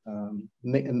 a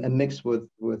mix with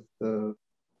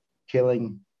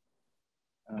killing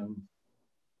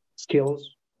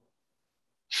skills.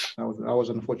 I was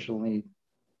unfortunately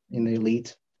in the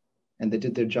elite, and they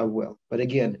did their job well. But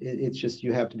again, it's just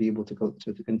you have to be able to go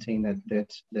to contain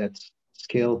that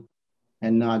skill,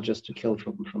 and not just to kill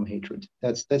from hatred.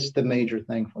 That's the major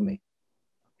thing for me.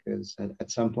 Because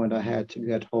at some point I had to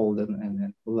get hold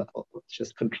and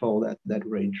just control that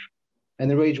rage, and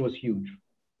the rage was huge.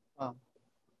 Wow.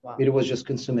 It was just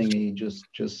consuming me,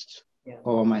 just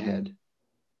over my head.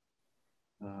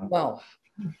 Wow.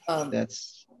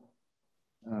 That's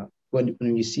when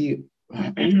you see.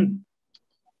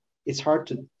 It's hard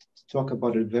to talk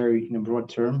about it very in a broad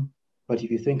term, but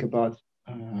if you think about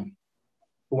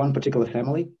one particular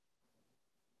family,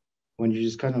 when you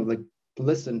just kind of like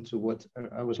listen to what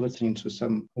I was listening to,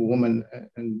 some woman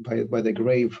and by the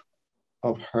grave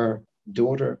of her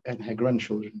daughter and her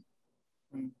grandchildren,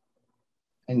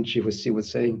 and she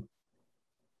was saying,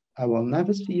 "I will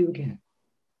never see you again."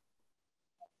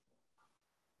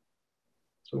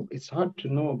 So it's hard to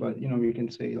know, but you can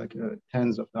say like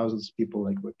tens of thousands of people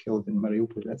like were killed in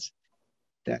Mariupol.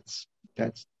 That's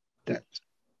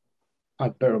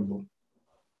unbearable.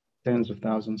 Tens of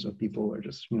thousands of people were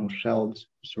just shelled,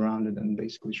 surrounded, and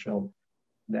basically shelled.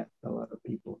 That's a lot of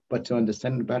people. But to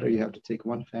understand it better, you have to take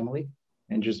one family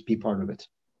and just be part of it.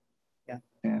 Yeah.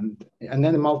 And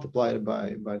then multiply it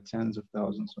by tens of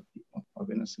thousands of people,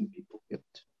 of innocent people killed.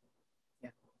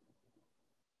 Yeah.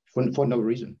 For no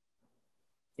reason.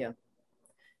 Yeah.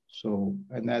 So,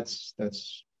 and that's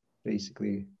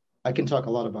basically, I can talk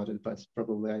a lot about it, but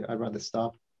probably I'd rather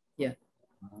stop. Yeah.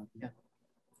 Yeah.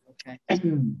 Okay.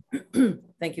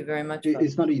 Thank you very much.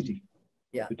 It's not easy.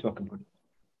 Yeah. To talk about it.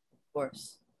 Of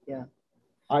course. Yeah.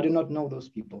 I do not know those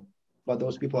people, but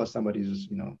those people are somebody's,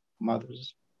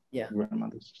 mothers,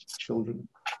 grandmothers, children,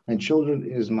 and children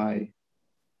is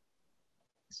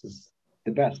this is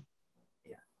the best.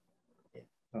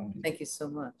 Thank you so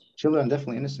much. Children are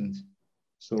definitely innocent.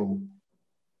 So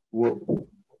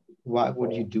why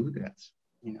would you do that?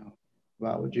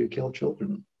 Why would you kill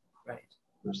children? Right.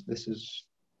 Because this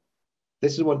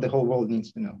is what the whole world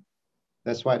needs to know.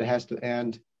 That's why it has to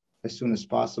end as soon as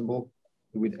possible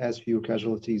with as few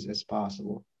casualties as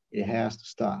possible. It has to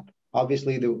stop.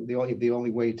 Obviously, the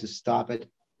only way to stop it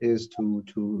is to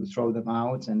throw them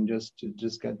out and just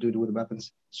get do it with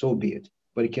weapons. So be it.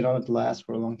 But it cannot last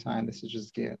for a long time. This is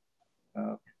just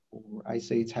I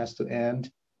say it has to end,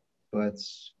 but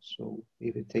so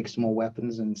if it takes more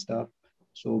weapons and stuff,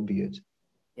 so be it.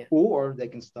 Yeah. Or they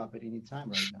can stop at any time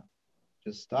right now.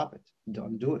 Just stop it.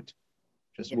 Don't do it.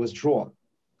 Just withdraw.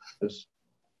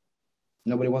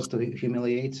 Nobody wants to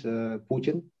humiliate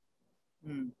Putin.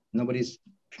 Nobody's.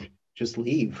 Just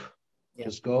leave. Yeah.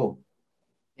 Just go.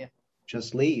 Yeah.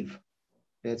 Just leave.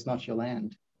 It's not your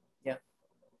land. Yeah.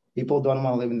 People don't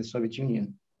want to live in the Soviet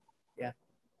Union. Yeah.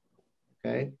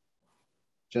 Okay.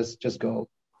 Just go.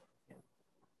 Yeah.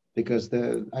 Because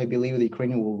I believe the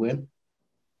Ukrainian will win.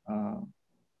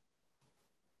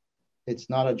 It's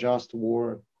not a just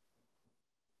war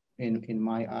in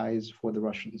my eyes for the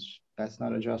Russians. That's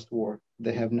not a just war.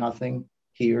 They have nothing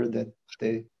here that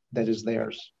is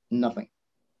theirs. Nothing.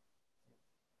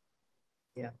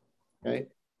 Yeah. Okay.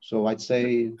 So I'd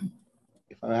say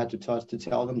if I had to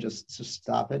tell them just to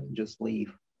stop it, just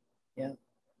leave. Yeah.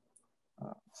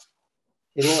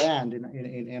 It will end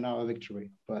in our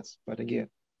victory, but again,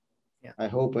 Yeah. I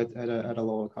hope at a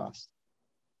lower cost.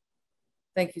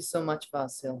 Thank you so much,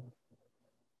 Vasil.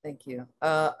 Thank you.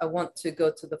 I want to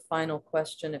go to the final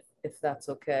question, if that's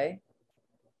okay.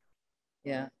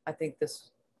 Yeah, I think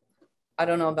this, I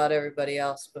don't know about everybody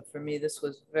else, but for me, this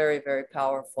was very, very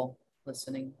powerful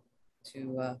listening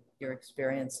to your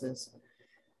experiences.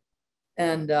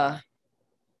 And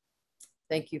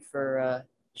thank you for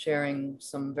sharing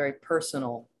some very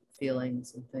personal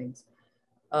feelings and things.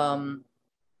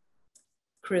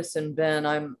 Chris and Ben,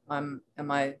 am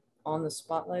I on the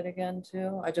spotlight again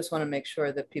too? I just want to make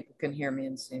sure that people can hear me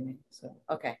and see me. So,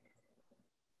 okay.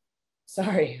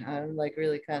 Sorry, I'm like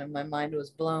really kind of, my mind was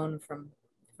blown from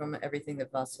everything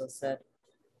that Vasil said.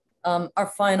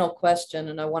 Our final question,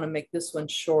 and I want to make this one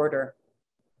shorter.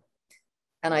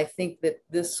 And I think that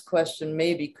this question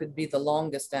maybe could be the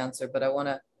longest answer, but I want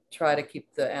to try to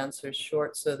keep the answers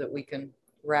short so that we can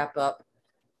wrap up.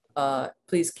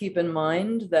 Please keep in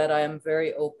mind that I am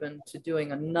very open to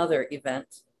doing another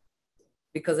event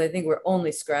because I think we're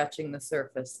only scratching the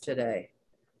surface today.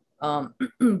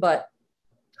 But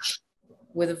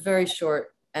with a very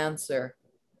short answer,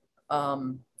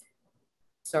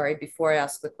 sorry, before I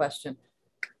ask the question,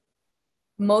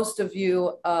 most of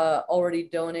you already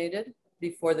donated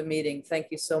before the meeting. Thank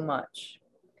you so much.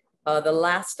 The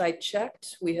last I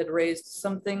checked, we had raised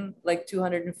something like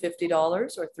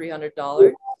 $250 or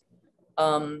 $300.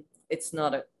 It's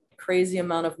not a crazy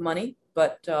amount of money,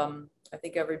 but I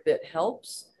think every bit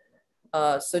helps.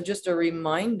 So just a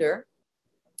reminder,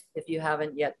 if you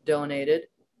haven't yet donated,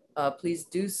 please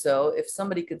do so. If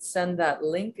somebody could send that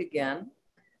link again,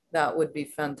 that would be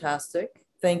fantastic.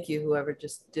 Thank you, whoever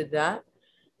just did that.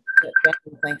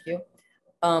 Thank you.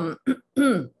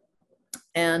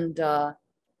 And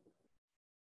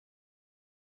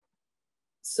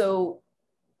so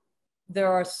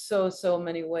there are so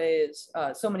many ways,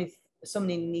 so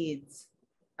many needs,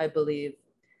 I believe.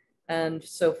 And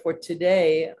so for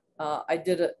today, I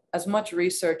did as much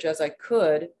research as I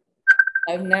could.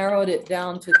 I've narrowed it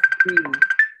down to 3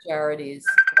 charities,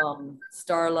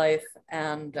 Star Life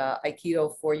and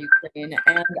Aikido for Ukraine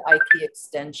and Aiki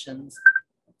Extensions.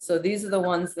 So these are the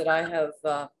ones that I have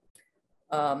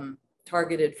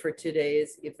targeted for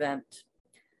today's event.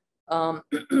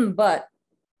 But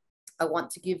I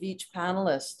want to give each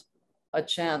panelist a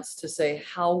chance to say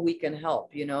how we can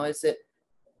help. You know, is it,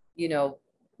 you know,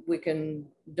 we can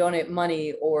donate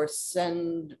money or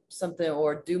send something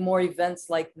or do more events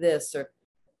like this, or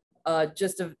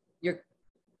just your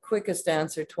quickest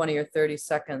answer, 20 or 30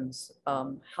 seconds.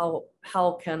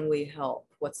 How can we help?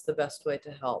 What's the best way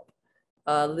to help?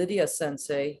 Lydia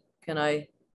Sensei, can I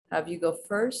have you go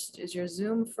first? Is your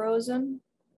Zoom frozen?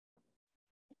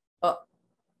 Oh,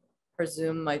 her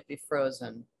Zoom might be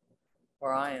frozen,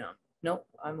 or I am. Nope,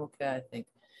 I'm okay, I think.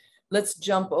 Let's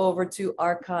jump over to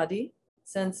Arkady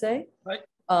Sensei. Right.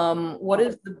 What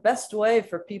is the best way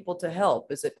for people to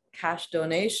help? Is it cash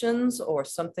donations or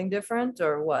something different,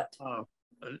 or what?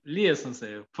 Leah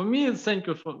Sensei, for me, thank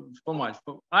you so much.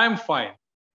 I'm fine.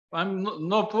 I'm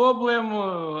no problem.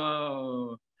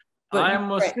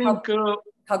 I'm think.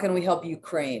 How can we help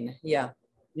Ukraine? Yeah.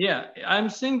 Yeah, I'm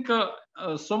think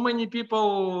so many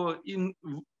people in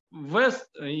West,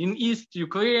 in East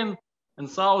Ukraine and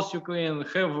South Ukraine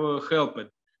have helped,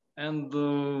 and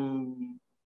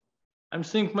I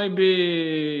think maybe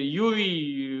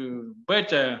Yuri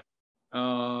better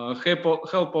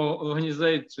help organize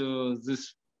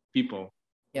these people.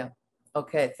 Yeah.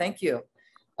 Okay. Thank you,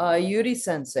 Yuri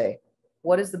Sensei.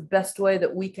 What is the best way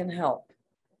that we can help?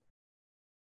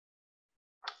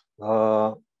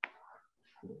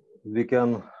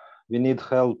 We need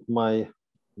help, my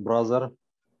brother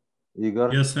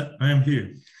Igor. Yes, I am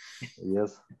here.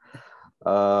 Yes.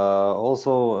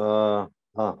 Also,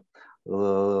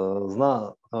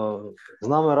 з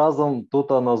нами разом тут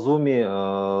на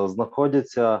Zoom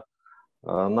знаходяться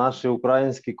наші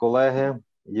українські колеги,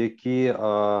 які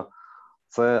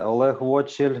це Олег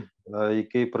Вотчель,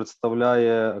 який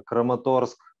представляє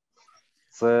Краматорськ.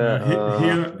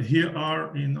 Here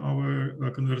are in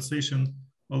our conversation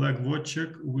Oleg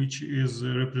Wojcik, which is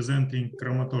representing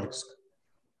Kramatorsk.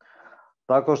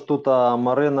 Також тут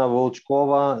Марина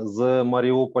Волчкова з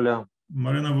Маріуполя.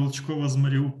 Марина Волчкова з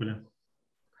Маріуполя.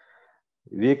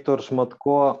 Віктор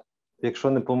Шматко, якщо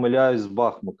не помиляюсь, з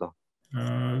Бахмута.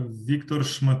 Віктор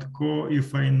Шматко,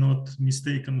 if I'm not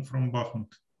mistaken, from Bakhmut.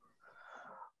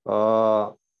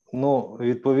 Ну,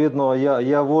 відповідно,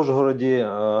 я в Ужгороді,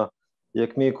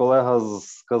 як мій колега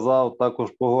сказав,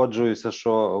 також погоджуюся,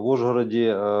 що в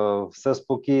Ужгороді все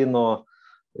спокійно,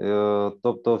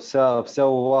 тобто вся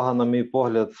увага, на мій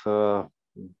погляд,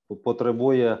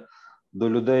 потребує до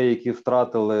людей, які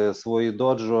втратили свої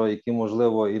доджо, які,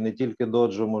 можливо, і не тільки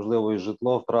доджо, можливо, і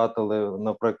житло втратили,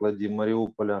 на прикладі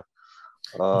Маріуполя.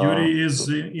 Yuri is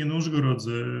in Uzhgorod,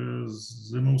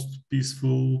 the most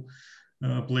peaceful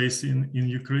place in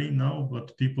Ukraine now,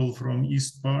 but people from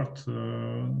east part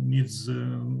needs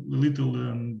little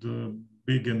and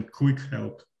big and quick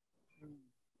help.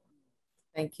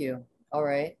 Thank you. All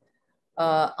right.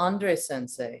 Andre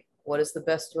Sensei, what is the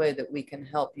best way that we can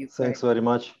help Ukraine? Thanks very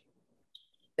much.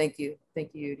 Thank you. Thank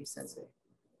you, Yuri Sensei.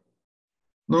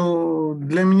 Ну,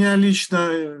 для меня лично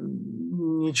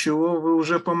ничего, вы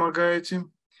уже помогаете.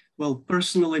 Well,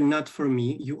 personally, not for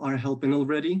me. You are helping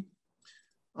already.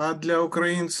 А для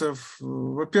украинцев,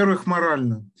 во-первых,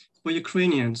 морально. For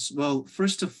Ukrainians, well,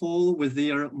 first of all, with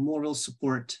their moral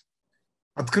support.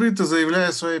 Открыто заявляя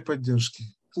о своей поддержке.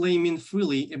 Claiming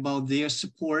freely about their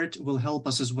support will help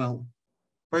us as well.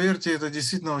 Поверьте, это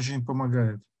действительно очень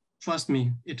помогает. Trust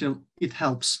me, it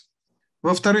helps.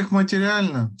 Во-вторых,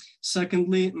 материально.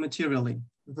 Secondly, materially.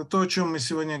 Это то, о чем мы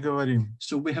сегодня говорим.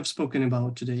 So we have spoken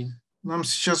about today. Нам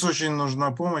сейчас очень нужна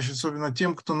помощь, особенно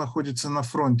тем, кто находится на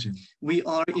фронте. We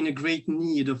are in a great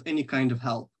need of any kind of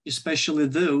help, especially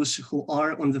those who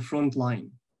are on the front line.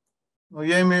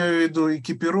 Я имею в виду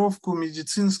экипировку,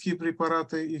 медицинские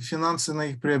препараты и финансы на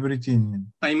их приобретение.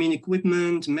 I mean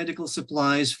equipment, medical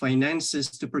supplies,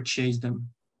 finances to purchase them.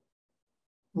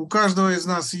 У каждого из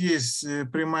нас есть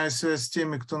прямая связь с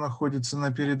теми, кто находится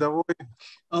на передовой.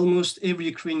 Almost every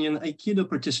Ukrainian Aikido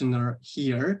practitioner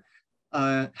here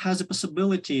has a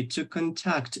possibility to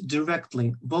contact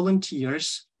directly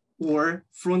volunteers or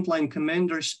frontline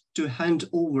commanders to hand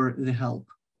over the help.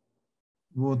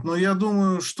 Вот. Но я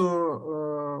думаю,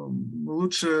 что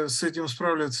лучше с этим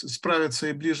справиться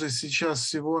и ближе сейчас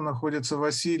всего находятся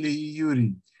Василий и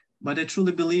Юрий. But I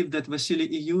truly believe that Vasily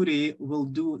and Yuri will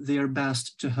do their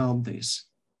best to help this.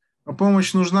 А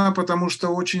помощь нужна, потому что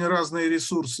очень разные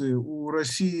ресурсы у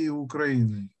России и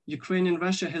Украины. Ukraine and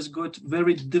Russia has got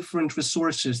very different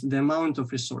resources, the amount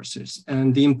of resources,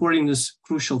 and the importance is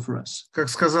crucial for us. Как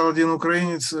сказал один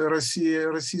украинец,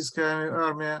 российская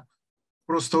армия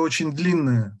просто очень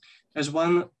длинная. As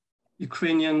one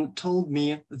Ukrainian told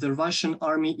me, the Russian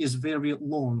army is very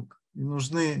long. И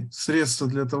нужны средства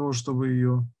для того, чтобы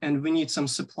ее and we need some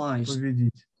supplies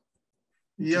победить.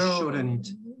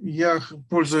 Я,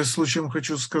 пользуясь случаем,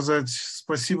 хочу сказать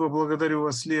спасибо, благодарю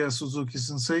вас, Лея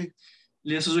Сузуки-сенсей.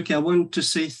 Leah Suzuki, I want to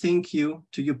say thank you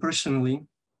to you personally.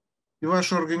 И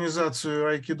вашу организацию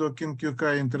Aikido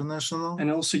Kinkyukai International.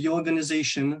 And also your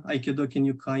organization, Aikido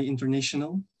Kinkyukai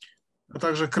International. А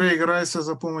также Крейга Райса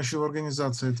за помощью в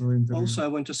организации этого интервью. Also, I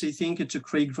want to say thank you to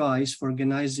Craig Rice for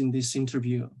organizing this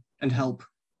interview and help.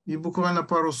 И буквально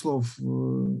пару слов.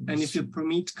 And if you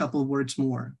permit, a couple words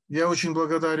more. Я очень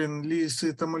благодарен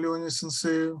Лисе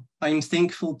Тамалионе-сенсею. I am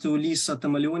thankful to Lisa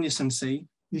Tamaleone-sensei.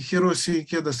 И Хироси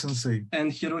Икеда-сенсей.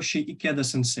 And Hiroshi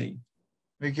Ikeda-sensei.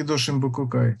 Aikido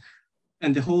Shinbokukai.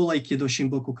 And the whole Aikido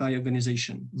Shinbokukai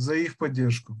organization. За их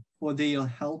поддержку. For their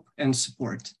help and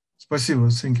support. Спасибо.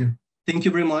 Thank you. Thank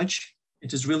you very much.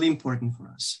 It is really important for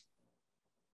us.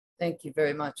 Thank you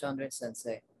very much, Andre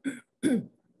Sensei.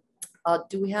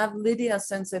 Do we have Lydia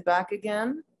Sensei back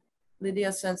again?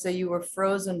 Lydia Sensei, you were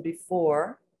frozen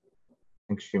before. I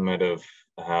think she might have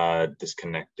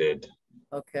disconnected.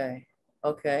 Okay,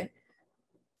 okay.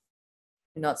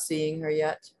 You're not seeing her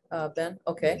yet, Ben?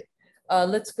 Okay.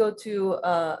 Let's go to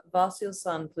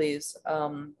Vasil-san, please.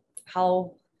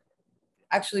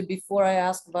 Actually, before I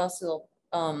ask Vasil,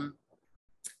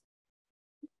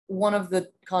 one of the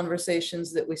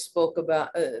conversations that we spoke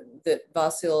about, that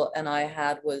Vasil and I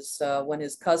had, was when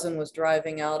his cousin was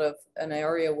driving out of an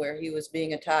area where he was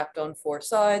being attacked on 4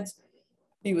 sides.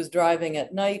 He was driving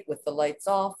at night with the lights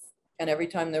off, and every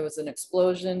time there was an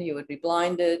explosion, he would be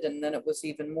blinded, and then it was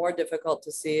even more difficult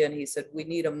to see. And he said, we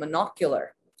need a monocular.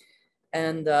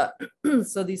 And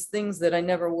so these things that I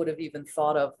never would have even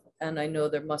thought of, and I know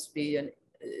there must be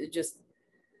just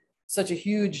such a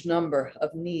huge number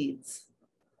of needs.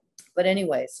 But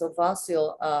anyway, so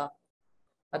Vasil,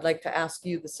 I'd like to ask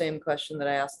you the same question that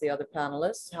I asked the other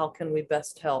panelists. How can we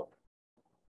best help?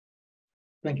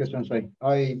 Thank you, Sensei.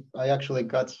 I actually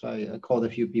I called a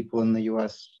few people in the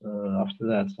US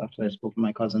after I spoke to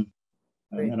my cousin.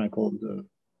 And I called the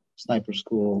sniper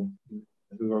school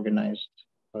we organized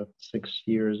about 6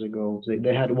 years ago.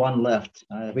 They had one left.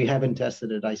 We haven't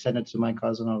tested it. I sent it to my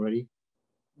cousin already.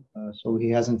 So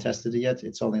he hasn't tested it yet.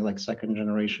 It's only like 2nd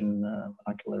generation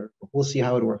monocular. We'll see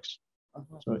how it works.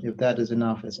 So if that is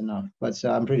enough, it's enough. But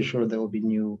I'm pretty sure there will be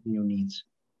new needs.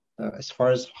 As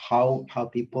far as how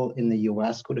people in the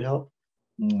US could help,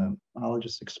 I'll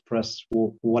just express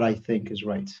what I think is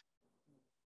right.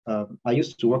 I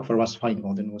used to work for Russ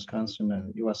Feingold in Wisconsin, a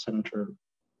U.S. Senator,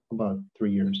 about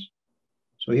 3 years.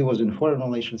 So he was in Foreign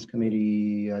Relations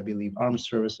Committee, I believe, Armed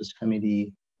Services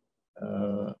Committee,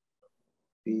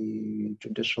 the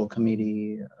Judicial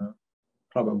Committee,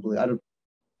 probably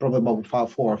about 4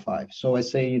 or 5. So I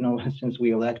say, since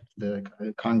we elect the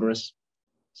Congress,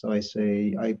 so I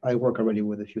say I work already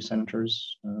with a few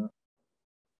senators.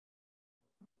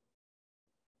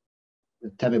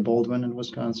 Tammy Baldwin in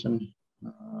Wisconsin,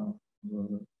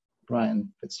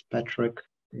 Brian Fitzpatrick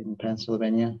in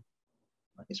Pennsylvania.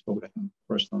 I spoke to him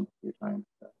personally a few times.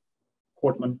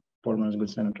 Portman is a good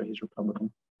senator. He's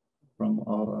Republican from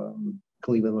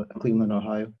Cleveland,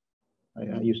 Ohio.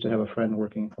 I used to have a friend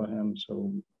working for him,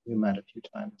 so we met a few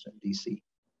times in DC.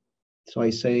 So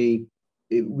I say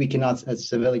we cannot, as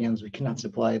civilians, we cannot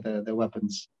supply the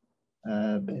weapons.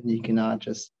 And you cannot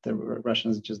just, the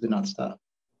Russians just did not stop.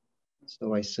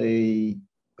 So I say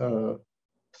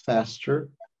faster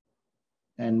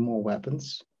and more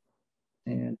weapons,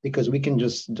 and because we can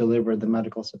just deliver the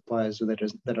medical supplies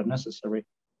that are necessary,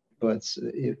 but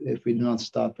if we do not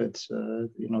stop it, the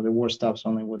war stops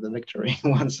only with the victory.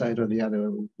 One side or the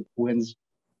other wins.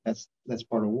 That's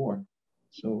part of war.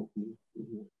 So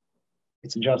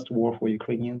it's a just war for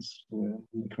Ukrainians.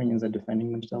 Ukrainians are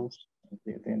defending themselves.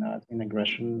 They're not in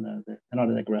aggression. They're not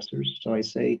aggressors. So I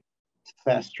say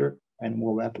faster and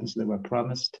more weapons that were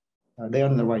promised. They're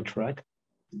on the right track.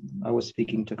 I was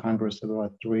speaking to Congress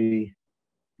about 3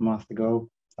 months ago.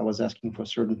 I was asking for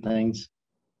certain things.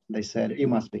 They said, "You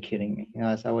must be kidding me."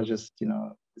 So I was just,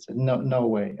 I said, "No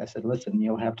way." I said, "Listen,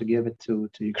 you'll have to give it to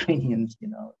Ukrainians.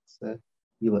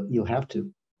 You'll have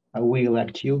to. We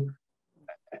elect you.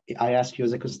 I ask you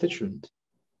as a constituent."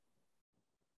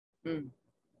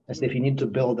 I said, if you need to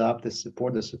build up the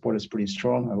support is pretty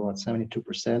strong, about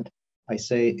 72%. I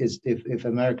say is if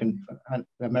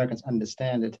Americans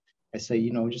understand it, I say,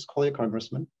 just call your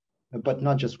congressman, but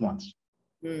not just once.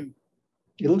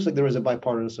 It looks like there is a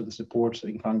bipartisan support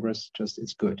in Congress. Just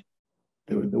it's good.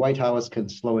 The White House can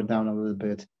slow it down a little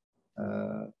bit.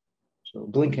 So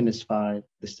Blinken is fine.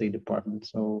 The State Department.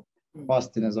 So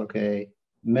Boston is okay.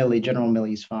 General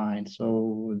Milley is fine.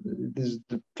 So there's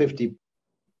the 50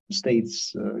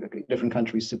 states, different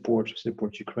countries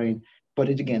support Ukraine. But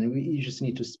you just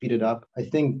need to speed it up. I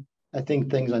think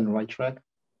things are on the right track.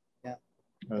 Yeah.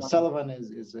 Sullivan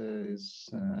is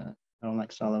I don't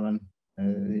like Sullivan.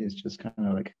 He's just kind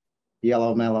of like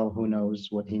yellow mellow. Who knows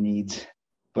what he needs?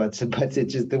 But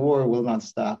it's just the war will not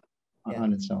stop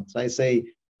on its own. So I say,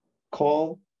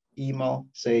 call, email,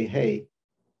 say, hey,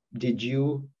 did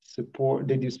you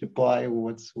supply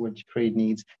what Ukraine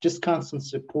needs? Just constant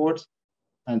support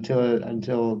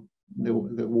until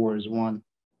the war is won,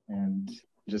 and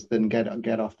just then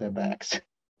get off their backs.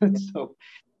 So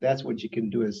that's what you can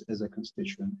do as a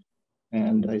constituent.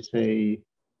 And I say,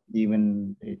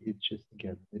 even it's just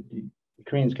the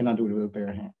Ukrainians cannot do it with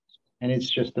bare hands, and it's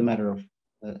just a matter of,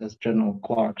 as General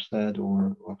Clark said,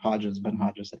 or Ben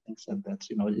Hodges, I think said that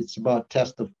it's about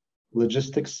test of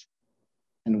logistics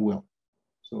and will.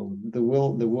 So the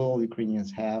will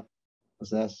Ukrainians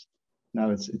possess. Now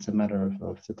it's a matter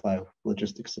of supply of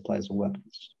logistics, supplies of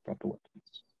weapons, proper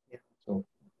weapons. Yeah. So,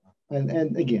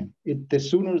 and again, the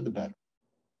sooner the better.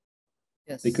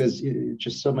 Yes. Because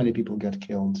just so many people get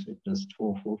killed just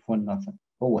for nothing.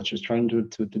 For what? Just trying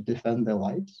to defend their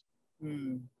lives.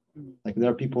 Like there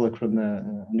are people from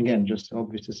and again, just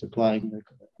obviously supplying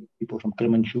people from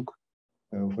Kremenchuk,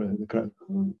 for the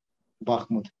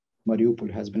Bakhmut,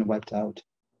 Mariupol has been wiped out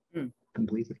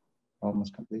completely,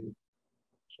 almost completely.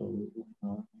 So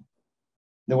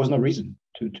there was no reason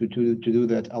to do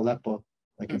that. Aleppo,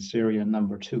 like in Syria,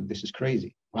 number 2. This is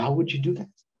crazy. Why would you do that?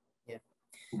 Yeah.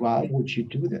 Why would you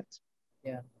do that?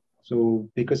 Yeah. So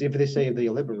because if they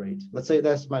liberate, let's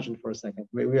imagine for a second,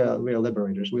 we are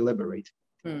liberators. We liberate.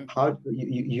 How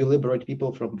you liberate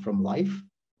people from life?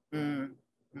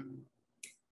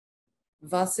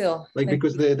 Vasil,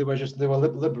 because they were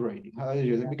liberating.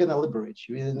 We're gonna liberate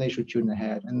you, and they shoot you in the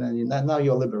head, and then now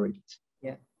you're liberated.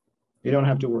 Yeah. You don't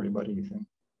have to worry about anything.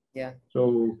 Yeah.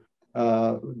 So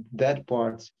that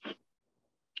part,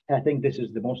 I think this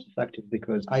is the most effective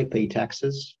because I pay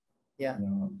taxes. Yeah.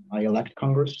 I elect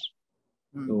Congress,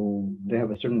 so they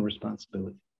have a certain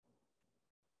responsibility.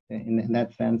 In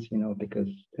that sense, because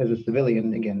as a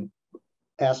civilian, again,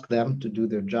 ask them to do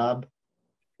their job.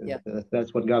 Yeah.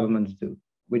 That's what governments do.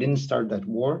 We didn't start that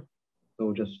war,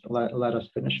 so just let us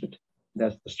finish it.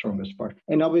 That's the strongest part.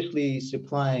 And obviously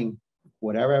supplying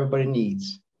whatever everybody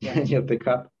needs. Yeah. You pick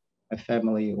up a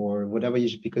family or whatever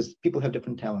because people have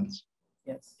different talents.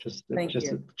 Yes.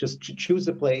 Just choose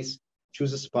a place,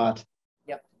 choose a spot.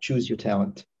 Yep. Choose your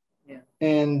talent.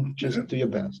 and just do your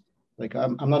best. Like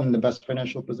I'm not in the best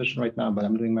financial position right now, but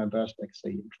I'm doing my best, like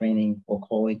say training or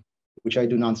calling, which I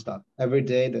do nonstop. Every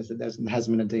day, there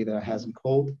hasn't been a day that I hasn't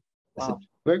called. I said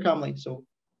very calmly, so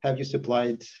have you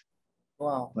supplied,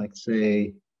 like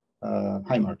say,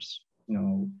 HIMARS,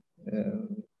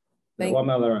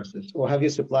 or have you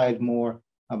supplied more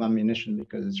of ammunition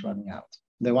because it's running out?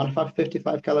 The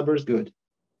 155 caliber is good,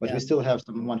 but we still have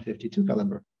some 152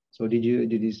 caliber. So did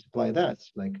you supply that?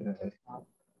 Like,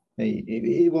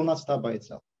 it will not stop by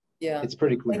itself. Yeah, it's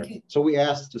pretty clear. So we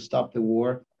asked to stop the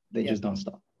war. They just don't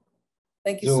stop.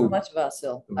 Thank you so much,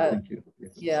 Vasil. Thank you.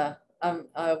 Yes. Yeah,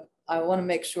 I want to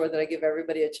make sure that I give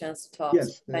everybody a chance to talk.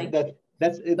 Yes, so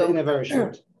that's in a very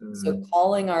short. So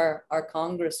calling our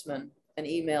congressmen and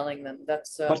emailing them,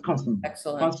 that's but constantly,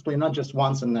 excellent. Constantly, not just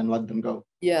once and then let them go.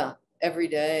 Yeah, every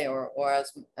day or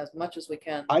as much as we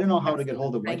can. I don't know how to get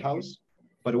hold of White House,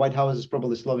 but White House is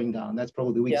probably slowing down. That's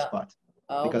probably the weak spot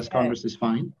because Congress is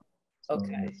fine. So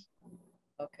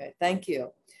okay, thank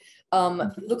you.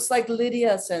 Looks like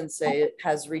Lydia Sensei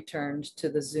has returned to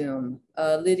the Zoom.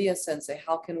 Lydia Sensei,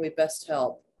 how can we best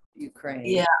help Ukraine?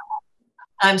 Yeah,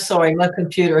 I'm sorry, my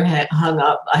computer hung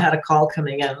up. I had a call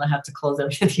coming in and I had to close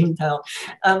everything down.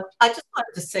 I just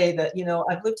wanted to say that,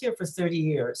 I've lived here for 30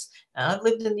 years. And I've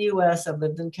lived in the US, I've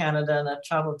lived in Canada, and I've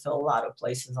traveled to a lot of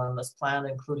places on this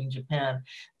planet, including Japan.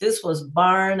 This was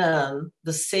bar none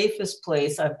the safest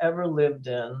place I've ever lived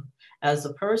in. As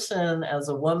a person, as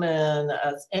a woman,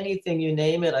 as anything, you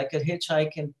name it. I could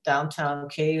hitchhike in downtown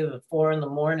Kiev at 4 in the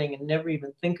morning and never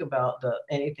even think about that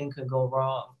anything could go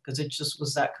wrong, because it just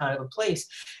was that kind of a place.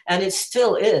 And it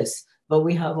still is, but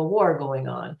we have a war going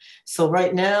on. So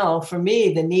right now, for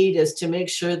me, the need is to make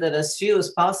sure that as few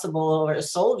as possible of our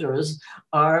soldiers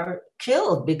are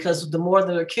killed, because the more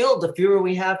that are killed, the fewer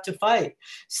we have to fight.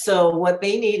 So what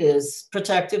they need is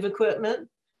protective equipment,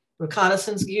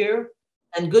 reconnaissance gear,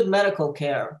 and good medical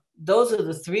care. Those are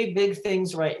the three big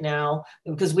things right now,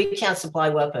 because we can't supply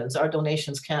weapons. Our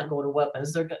donations can't go to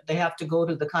weapons. They have to go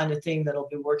to the kind of thing that'll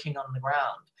be working on the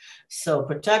ground. So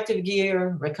protective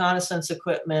gear, reconnaissance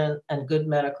equipment, and good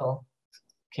medical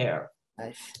care.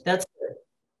 Nice. That's it.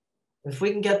 If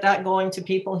we can get that going to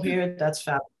people here, that's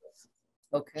fabulous.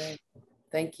 Okay,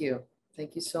 thank you.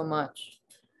 Thank you so much.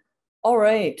 All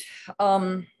right.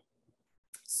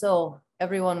 So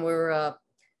everyone, we're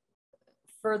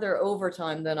further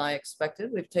overtime than I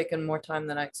expected. We've taken more time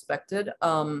than I expected.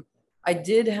 I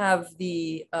did have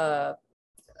the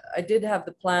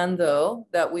plan, though,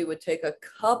 that we would take a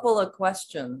couple of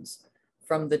questions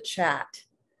from the chat.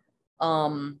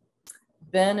 Ben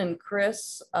and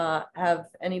Chris, have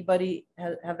any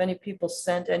people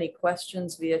sent any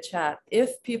questions via chat?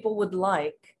 If people would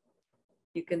like,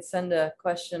 you can send a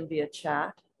question via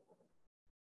chat.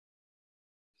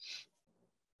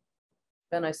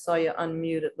 Ben, I saw you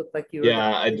unmute. It looked like you were.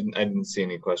 Yeah, I didn't see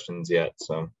any questions yet,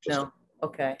 so. No,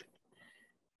 okay.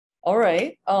 All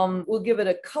right, we'll give it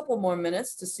a couple more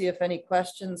minutes to see if any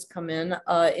questions come in.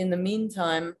 In the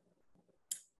meantime,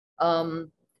 I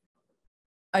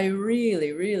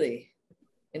really,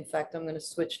 in fact, I'm going to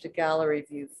switch to gallery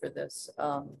view for this,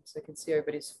 so I can see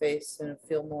everybody's face and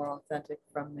feel more authentic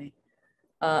from me.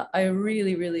 I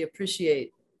really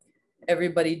appreciate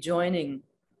everybody joining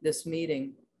this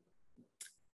meeting.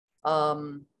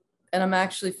 And I'm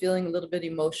actually feeling a little bit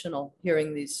emotional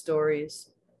hearing these stories.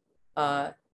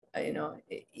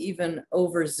 Even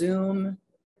over Zoom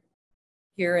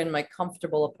here in my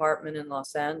comfortable apartment in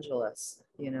Los Angeles,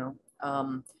 it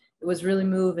was really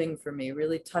moving for me,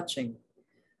 really touching.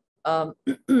 I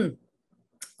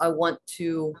want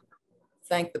to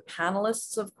thank the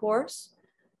panelists, of course.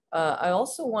 I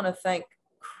also want to thank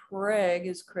Craig.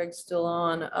 Is Craig still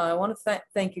on? I want to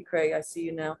thank you, Craig. I see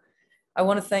you now. I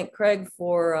want to thank Craig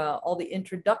for all the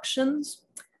introductions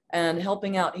and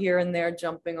helping out here and there,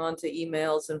 jumping onto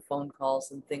emails and phone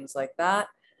calls and things like that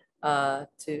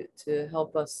to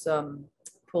help us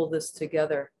pull this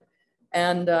together.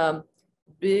 And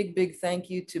big thank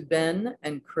you to Ben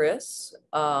and Chris,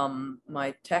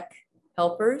 my tech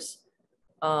helpers.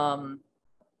 And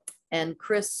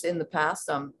Chris in the past,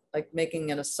 I'm like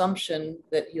making an assumption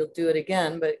that he'll do it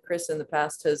again, but Chris in the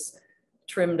past has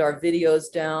trimmed our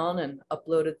videos down and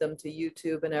uploaded them to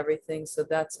YouTube and everything. So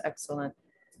that's excellent.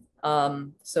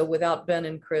 So without Ben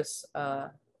and Chris,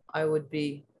 I would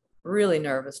be really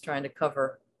nervous trying to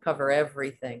cover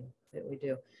everything that we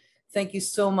do. Thank you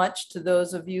so much to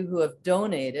those of you who have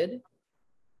donated.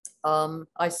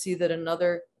 I see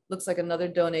that looks like another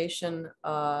donation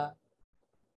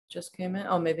just came in.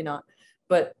 Oh, maybe not,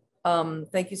 but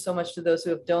thank you so much to those who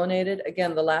have donated.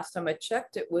 Again, the last time I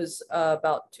checked, it was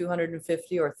about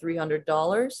 $250 or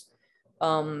 $300.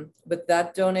 But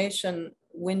that donation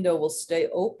window will stay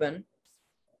open.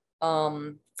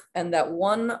 And that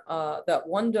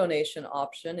one donation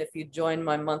option, if you join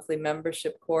my monthly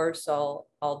membership course,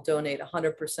 I'll donate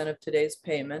 100% of today's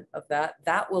payment of that.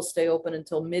 That will stay open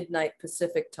until midnight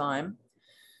Pacific time.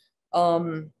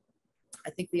 I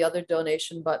think the other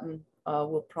donation button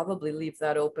will probably leave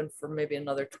that open for maybe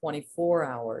another 24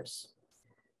 hours.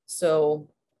 So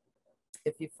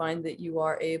if you find that you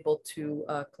are able to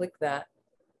click that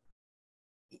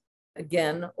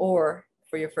again, or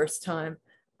for your first time,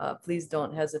 please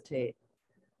don't hesitate.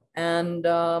 And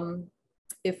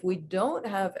if we don't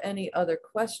have any other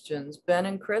questions, Ben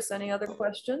and Chris, any other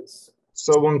questions?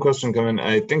 So one question coming.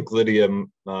 I think Lydia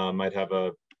might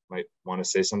want to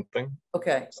say something.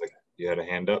 Okay. Looks like you had a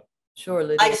hand up. Sure,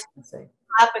 Lydia. I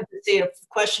happened to see a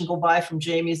question go by from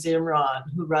Jamie Zimran,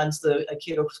 who runs the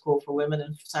Aikido School for Women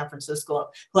in San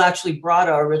Francisco, who actually brought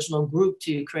our original group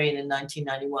to Ukraine in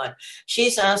 1991.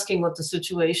 She's asking what the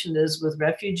situation is with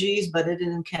refugees, but it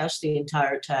didn't catch the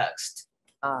entire text.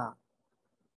 Ah,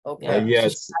 okay.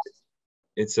 Yes.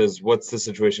 It says, what's the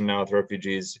situation now with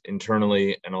refugees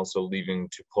internally and also leaving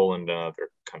to Poland and other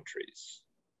countries?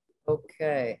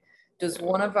 Okay. Is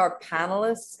one of our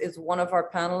panelists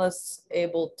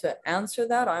able to answer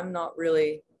that? I'm not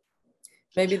really,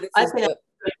 maybe this is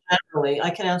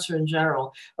I can answer in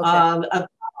general. Okay.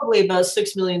 Probably about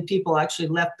 6 million people actually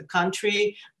left the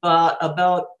country, but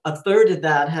about a third of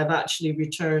that have actually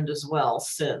returned as well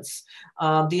since.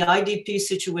 The IDP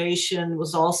situation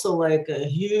was also like a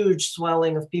huge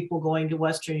swelling of people going to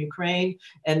Western Ukraine,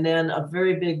 and then a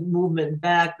very big movement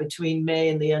back between May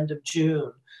and the end of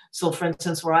June. So for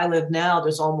instance, where I live now,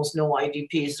 there's almost no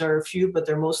IDPs. There are a few, but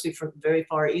they're mostly from very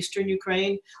far eastern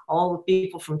Ukraine. All the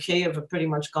people from Kyiv have pretty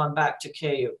much gone back to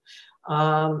Kyiv.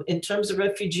 In terms of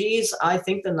refugees, I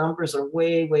think the numbers are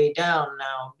way, way down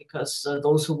now because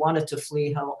those who wanted to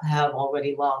flee have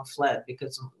already long fled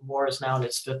because the war is now in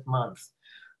its 5th month.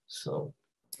 So,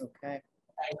 okay.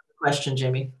 Thanks for the question,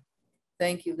 Jimmy.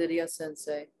 Thank you, Lydia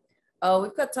Sensei.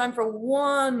 We've got time for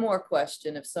one more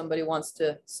question if somebody wants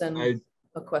to send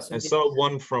a question. I saw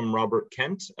one from Robert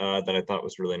Kent that I thought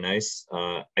was really nice.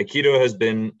 Aikido has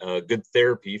been a good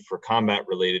therapy for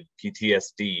combat-related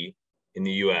PTSD in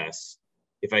the US.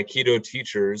 If Aikido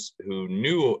teachers who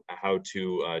knew how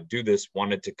to do this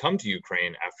wanted to come to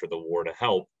Ukraine after the war to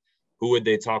help, who would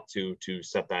they talk to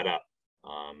set that up?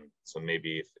 So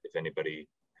maybe if anybody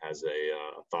has a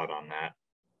thought on that.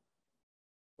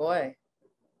 Boy.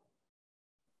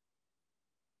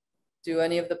 Do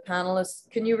any of the panelists,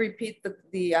 can you repeat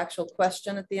the actual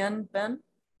question at the end, Ben?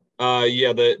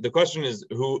 Yeah, the question is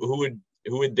who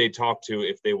would they talk to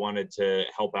if they wanted to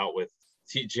help out with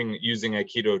teaching using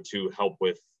Aikido to help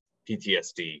with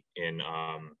PTSD in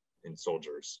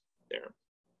soldiers there?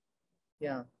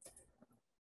 Yeah.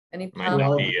 Any might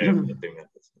not be a thing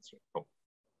that's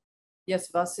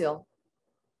Yes, Vasil.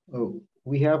 Oh,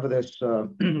 we have this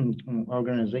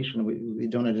organization we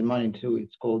donated money to.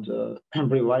 It's called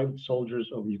Revived Soldiers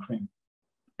of Ukraine.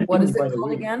 What is it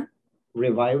called again?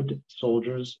 Revived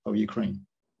Soldiers of Ukraine.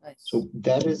 Nice. So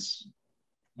that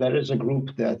is a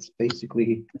group that's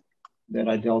basically that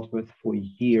I dealt with for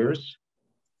years,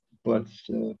 but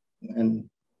and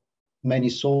many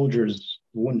soldiers,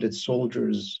 wounded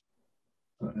soldiers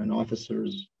and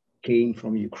officers came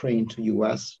from Ukraine to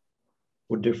US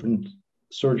for different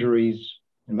surgeries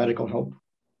and medical help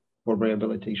for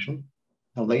rehabilitation.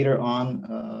 And later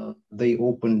on, they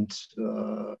opened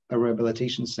a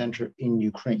rehabilitation center in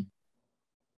Ukraine.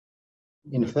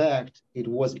 In fact, it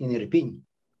was in Irpin.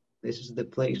 This is the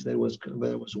place that was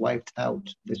wiped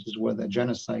out. This is where the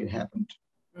genocide happened.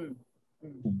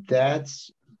 That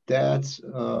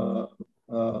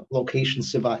location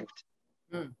survived.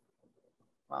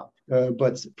 Wow.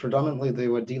 But predominantly they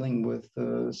were dealing with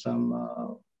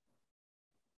some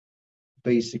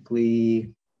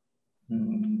basically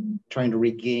trying to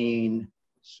regain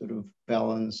sort of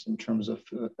balance in terms of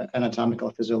anatomical,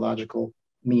 physiological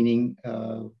meaning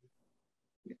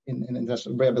in this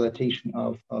rehabilitation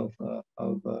of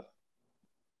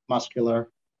muscular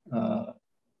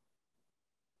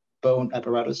bone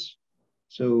apparatus.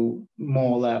 So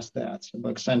more or less that,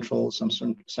 like central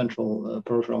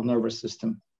peripheral nervous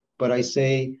system. But I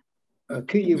say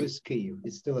Kyiv is Kyiv.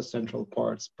 It's still a central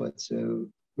part, but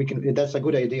we can. That's a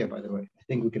good idea, by the way. I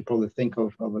think we could probably think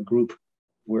of a group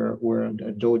where a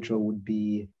dojo would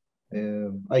be.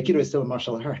 Aikido is still a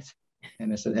martial art,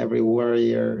 and I said every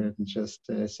warrior and just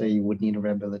say you would need a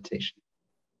rehabilitation.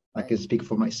 I can speak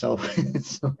for myself.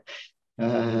 So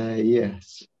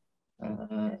yes.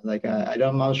 Like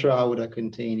I'm not sure how would I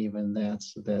contain even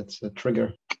that's a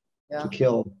trigger to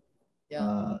kill.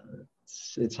 Yeah.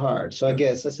 It's hard. So I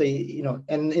guess let's say, you know,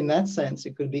 and in that sense,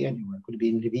 it could be anywhere. It could be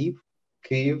in Lviv,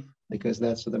 Kyiv, because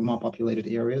that's the more populated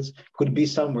areas. Could be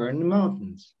somewhere in the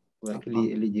mountains, like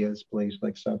Lydia's place,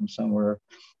 like somewhere.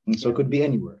 And so it could be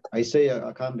anywhere. I say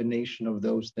a combination of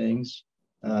those things,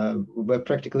 but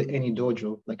practically any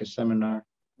dojo, like a seminar,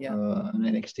 in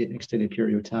an extended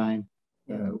period of time,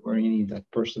 where you need that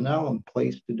personnel and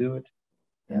place to do it.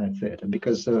 And that's it.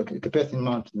 Because Carpathian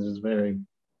Mountains is very,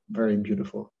 very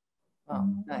beautiful. Oh,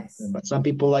 nice. But some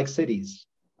people like cities.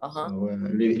 Uh-huh. So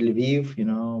Lviv, you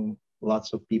know,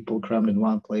 lots of people crammed in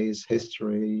one place,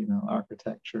 history, you know,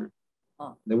 architecture.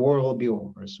 The war will be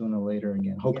over sooner or later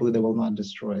again. Hopefully they will not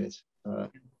destroy it.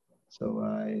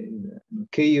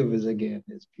 Kyiv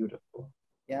is beautiful.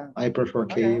 Yeah. I prefer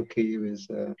Kyiv. Kyiv is,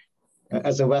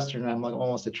 as a Westerner, I'm like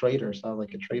almost a traitor. Sound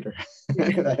like a traitor.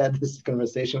 I had this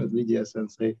conversation with Lydia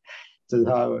Sensei. Said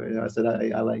how, you know, I said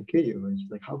I like Kyiv, and she's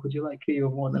like, how could you like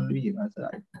Kyiv more than Lviv? I said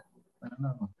I don't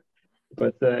know,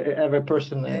 but every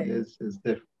person is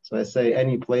different. So I say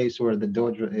any place where the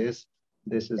dojo is,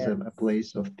 this is a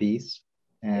place of peace,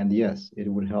 and yes, it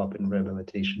would help in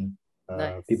rehabilitation.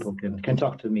 People can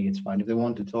talk to me. It's fine if they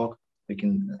want to talk. We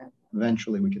can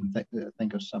eventually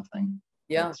think of something.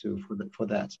 For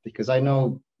that, because I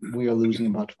know we are losing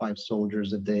about 5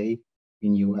 soldiers a day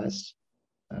in US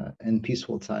in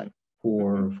peaceful time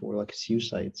for like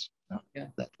suicides.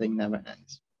 That thing never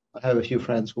ends. I have a few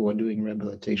friends who are doing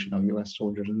rehabilitation of US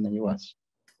soldiers in the US.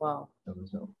 Wow.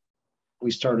 So we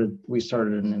started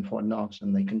in Fort Knox,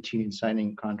 and they continued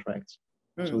signing contracts.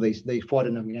 So they fought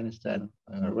in Afghanistan,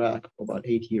 Iraq for about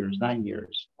 8 years, 9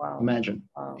 years. Wow. Imagine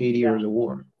 8 years of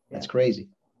war. That's crazy.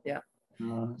 Yeah.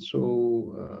 And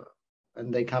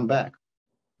they come back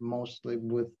mostly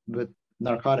with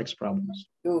narcotics problems.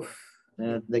 Oof.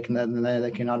 They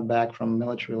cannot back from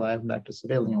military life back to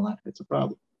civilian life. It's a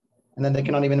problem. And then they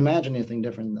cannot even imagine anything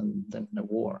different than the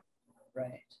war.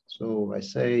 Right. So I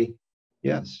say,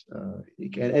 yes.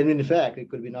 And in fact, it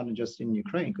could be not just in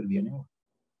Ukraine, it could be anywhere.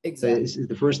 Exactly. It's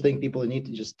the first thing people need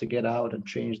to get out and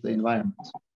change the environment.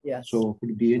 Yes. So it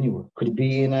could be anywhere. Could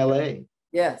be in LA.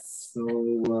 Yes.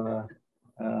 So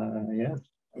yes.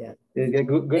 Yeah.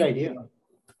 Good idea.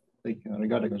 Thank you.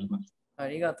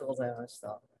 Arigatou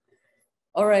gozaimashita.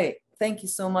 All right. Thank you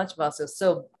so much, Vasil.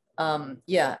 So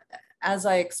as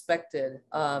I expected,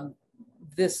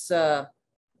 this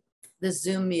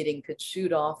Zoom meeting could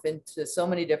shoot off into so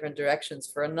many different directions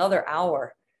for another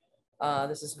hour.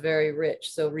 This is very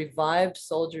rich. So revived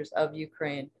soldiers of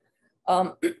Ukraine.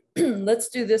 Let's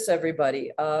do this,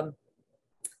 everybody. An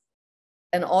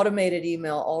automated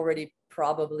email already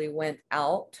probably went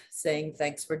out saying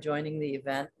thanks for joining the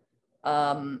event.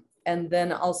 And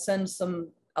then I'll send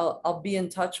I'll be in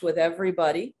touch with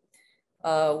everybody.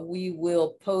 We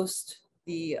will post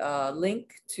the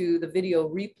link to the video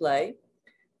replay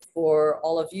for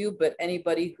all of you, but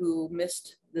anybody who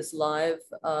missed this live,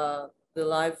 the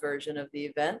live version of the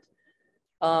event.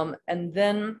 And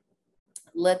then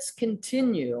let's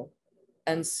continue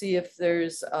and see if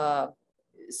there's,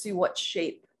 see what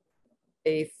shape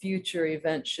a future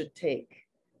event should take,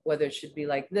 whether it should be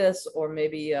like this or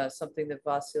maybe something that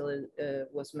Vasil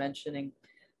was mentioning.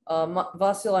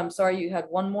 Vasil, I'm sorry, you had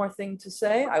one more thing to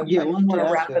say. I want to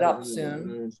wrap it up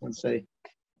soon. Let's say,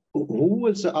 who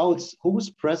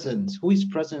is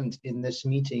present in this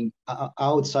meeting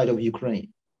outside of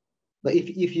Ukraine? But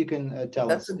if you can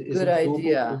tell us. That's a good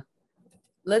idea.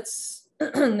 Let's,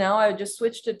 now I just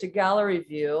switched it to gallery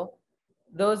view.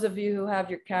 Those of you who have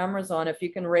your cameras on, if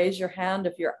you can raise your hand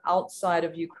if you're outside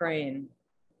of Ukraine,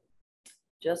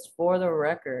 just for the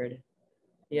record.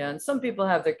 Yeah, and some people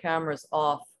have their cameras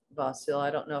off, Vasil.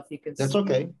 I don't know if you can That's see.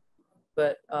 okay.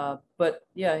 But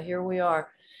yeah, here we are.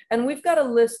 And we've got a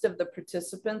list of the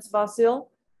participants, Vasil.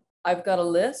 I've got a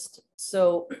list.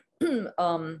 So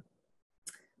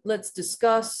let's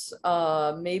discuss.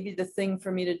 Maybe the thing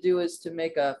for me to do is to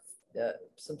make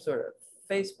some sort of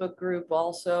Facebook group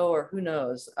also, or who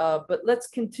knows. But let's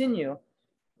continue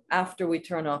after we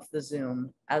turn off the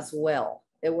Zoom as well.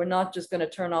 And we're not just going to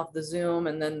turn off the Zoom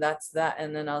and then that's that,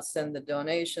 and then I'll send the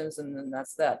donations and then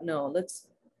that's that. No, let's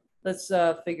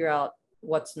figure out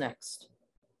what's next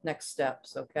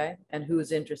steps, okay? And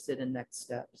who's interested in next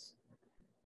steps.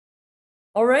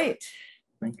 All right.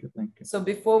 Thank you. So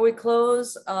before we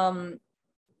close,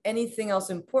 anything else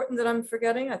important that I'm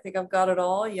forgetting? I think I've got it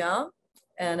all, yeah.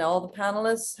 And all the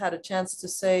panelists had a chance to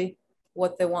say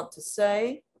what they want to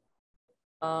say.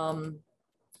 All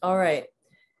right.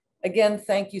 Again,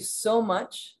 thank you so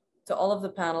much to all of the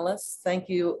panelists. Thank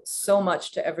you so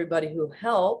much to everybody who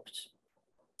helped,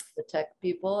 the tech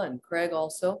people and Craig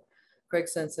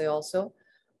Sensei also.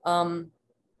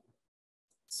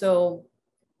 So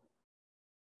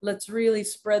let's really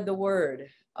spread the word.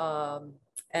 And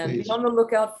be on the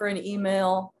lookout for an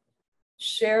email.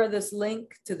 Share this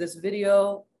link to this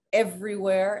video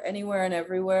everywhere, anywhere and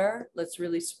everywhere. Let's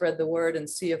really spread the word and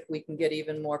see if we can get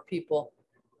even more people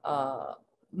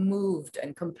moved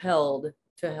and compelled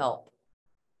to help.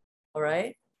 All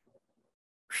right?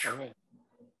 All right.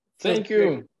 Thank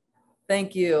you.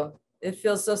 Thank you. It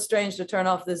feels so strange to turn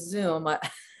off this Zoom.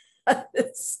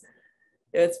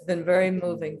 It's been very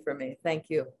moving for me. Thank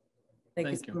you.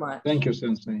 Thank you so much. Thank you,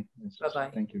 Sensei.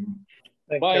 Bye-bye. Thank you.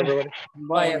 Bye. everybody.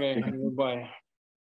 Bye. Bye.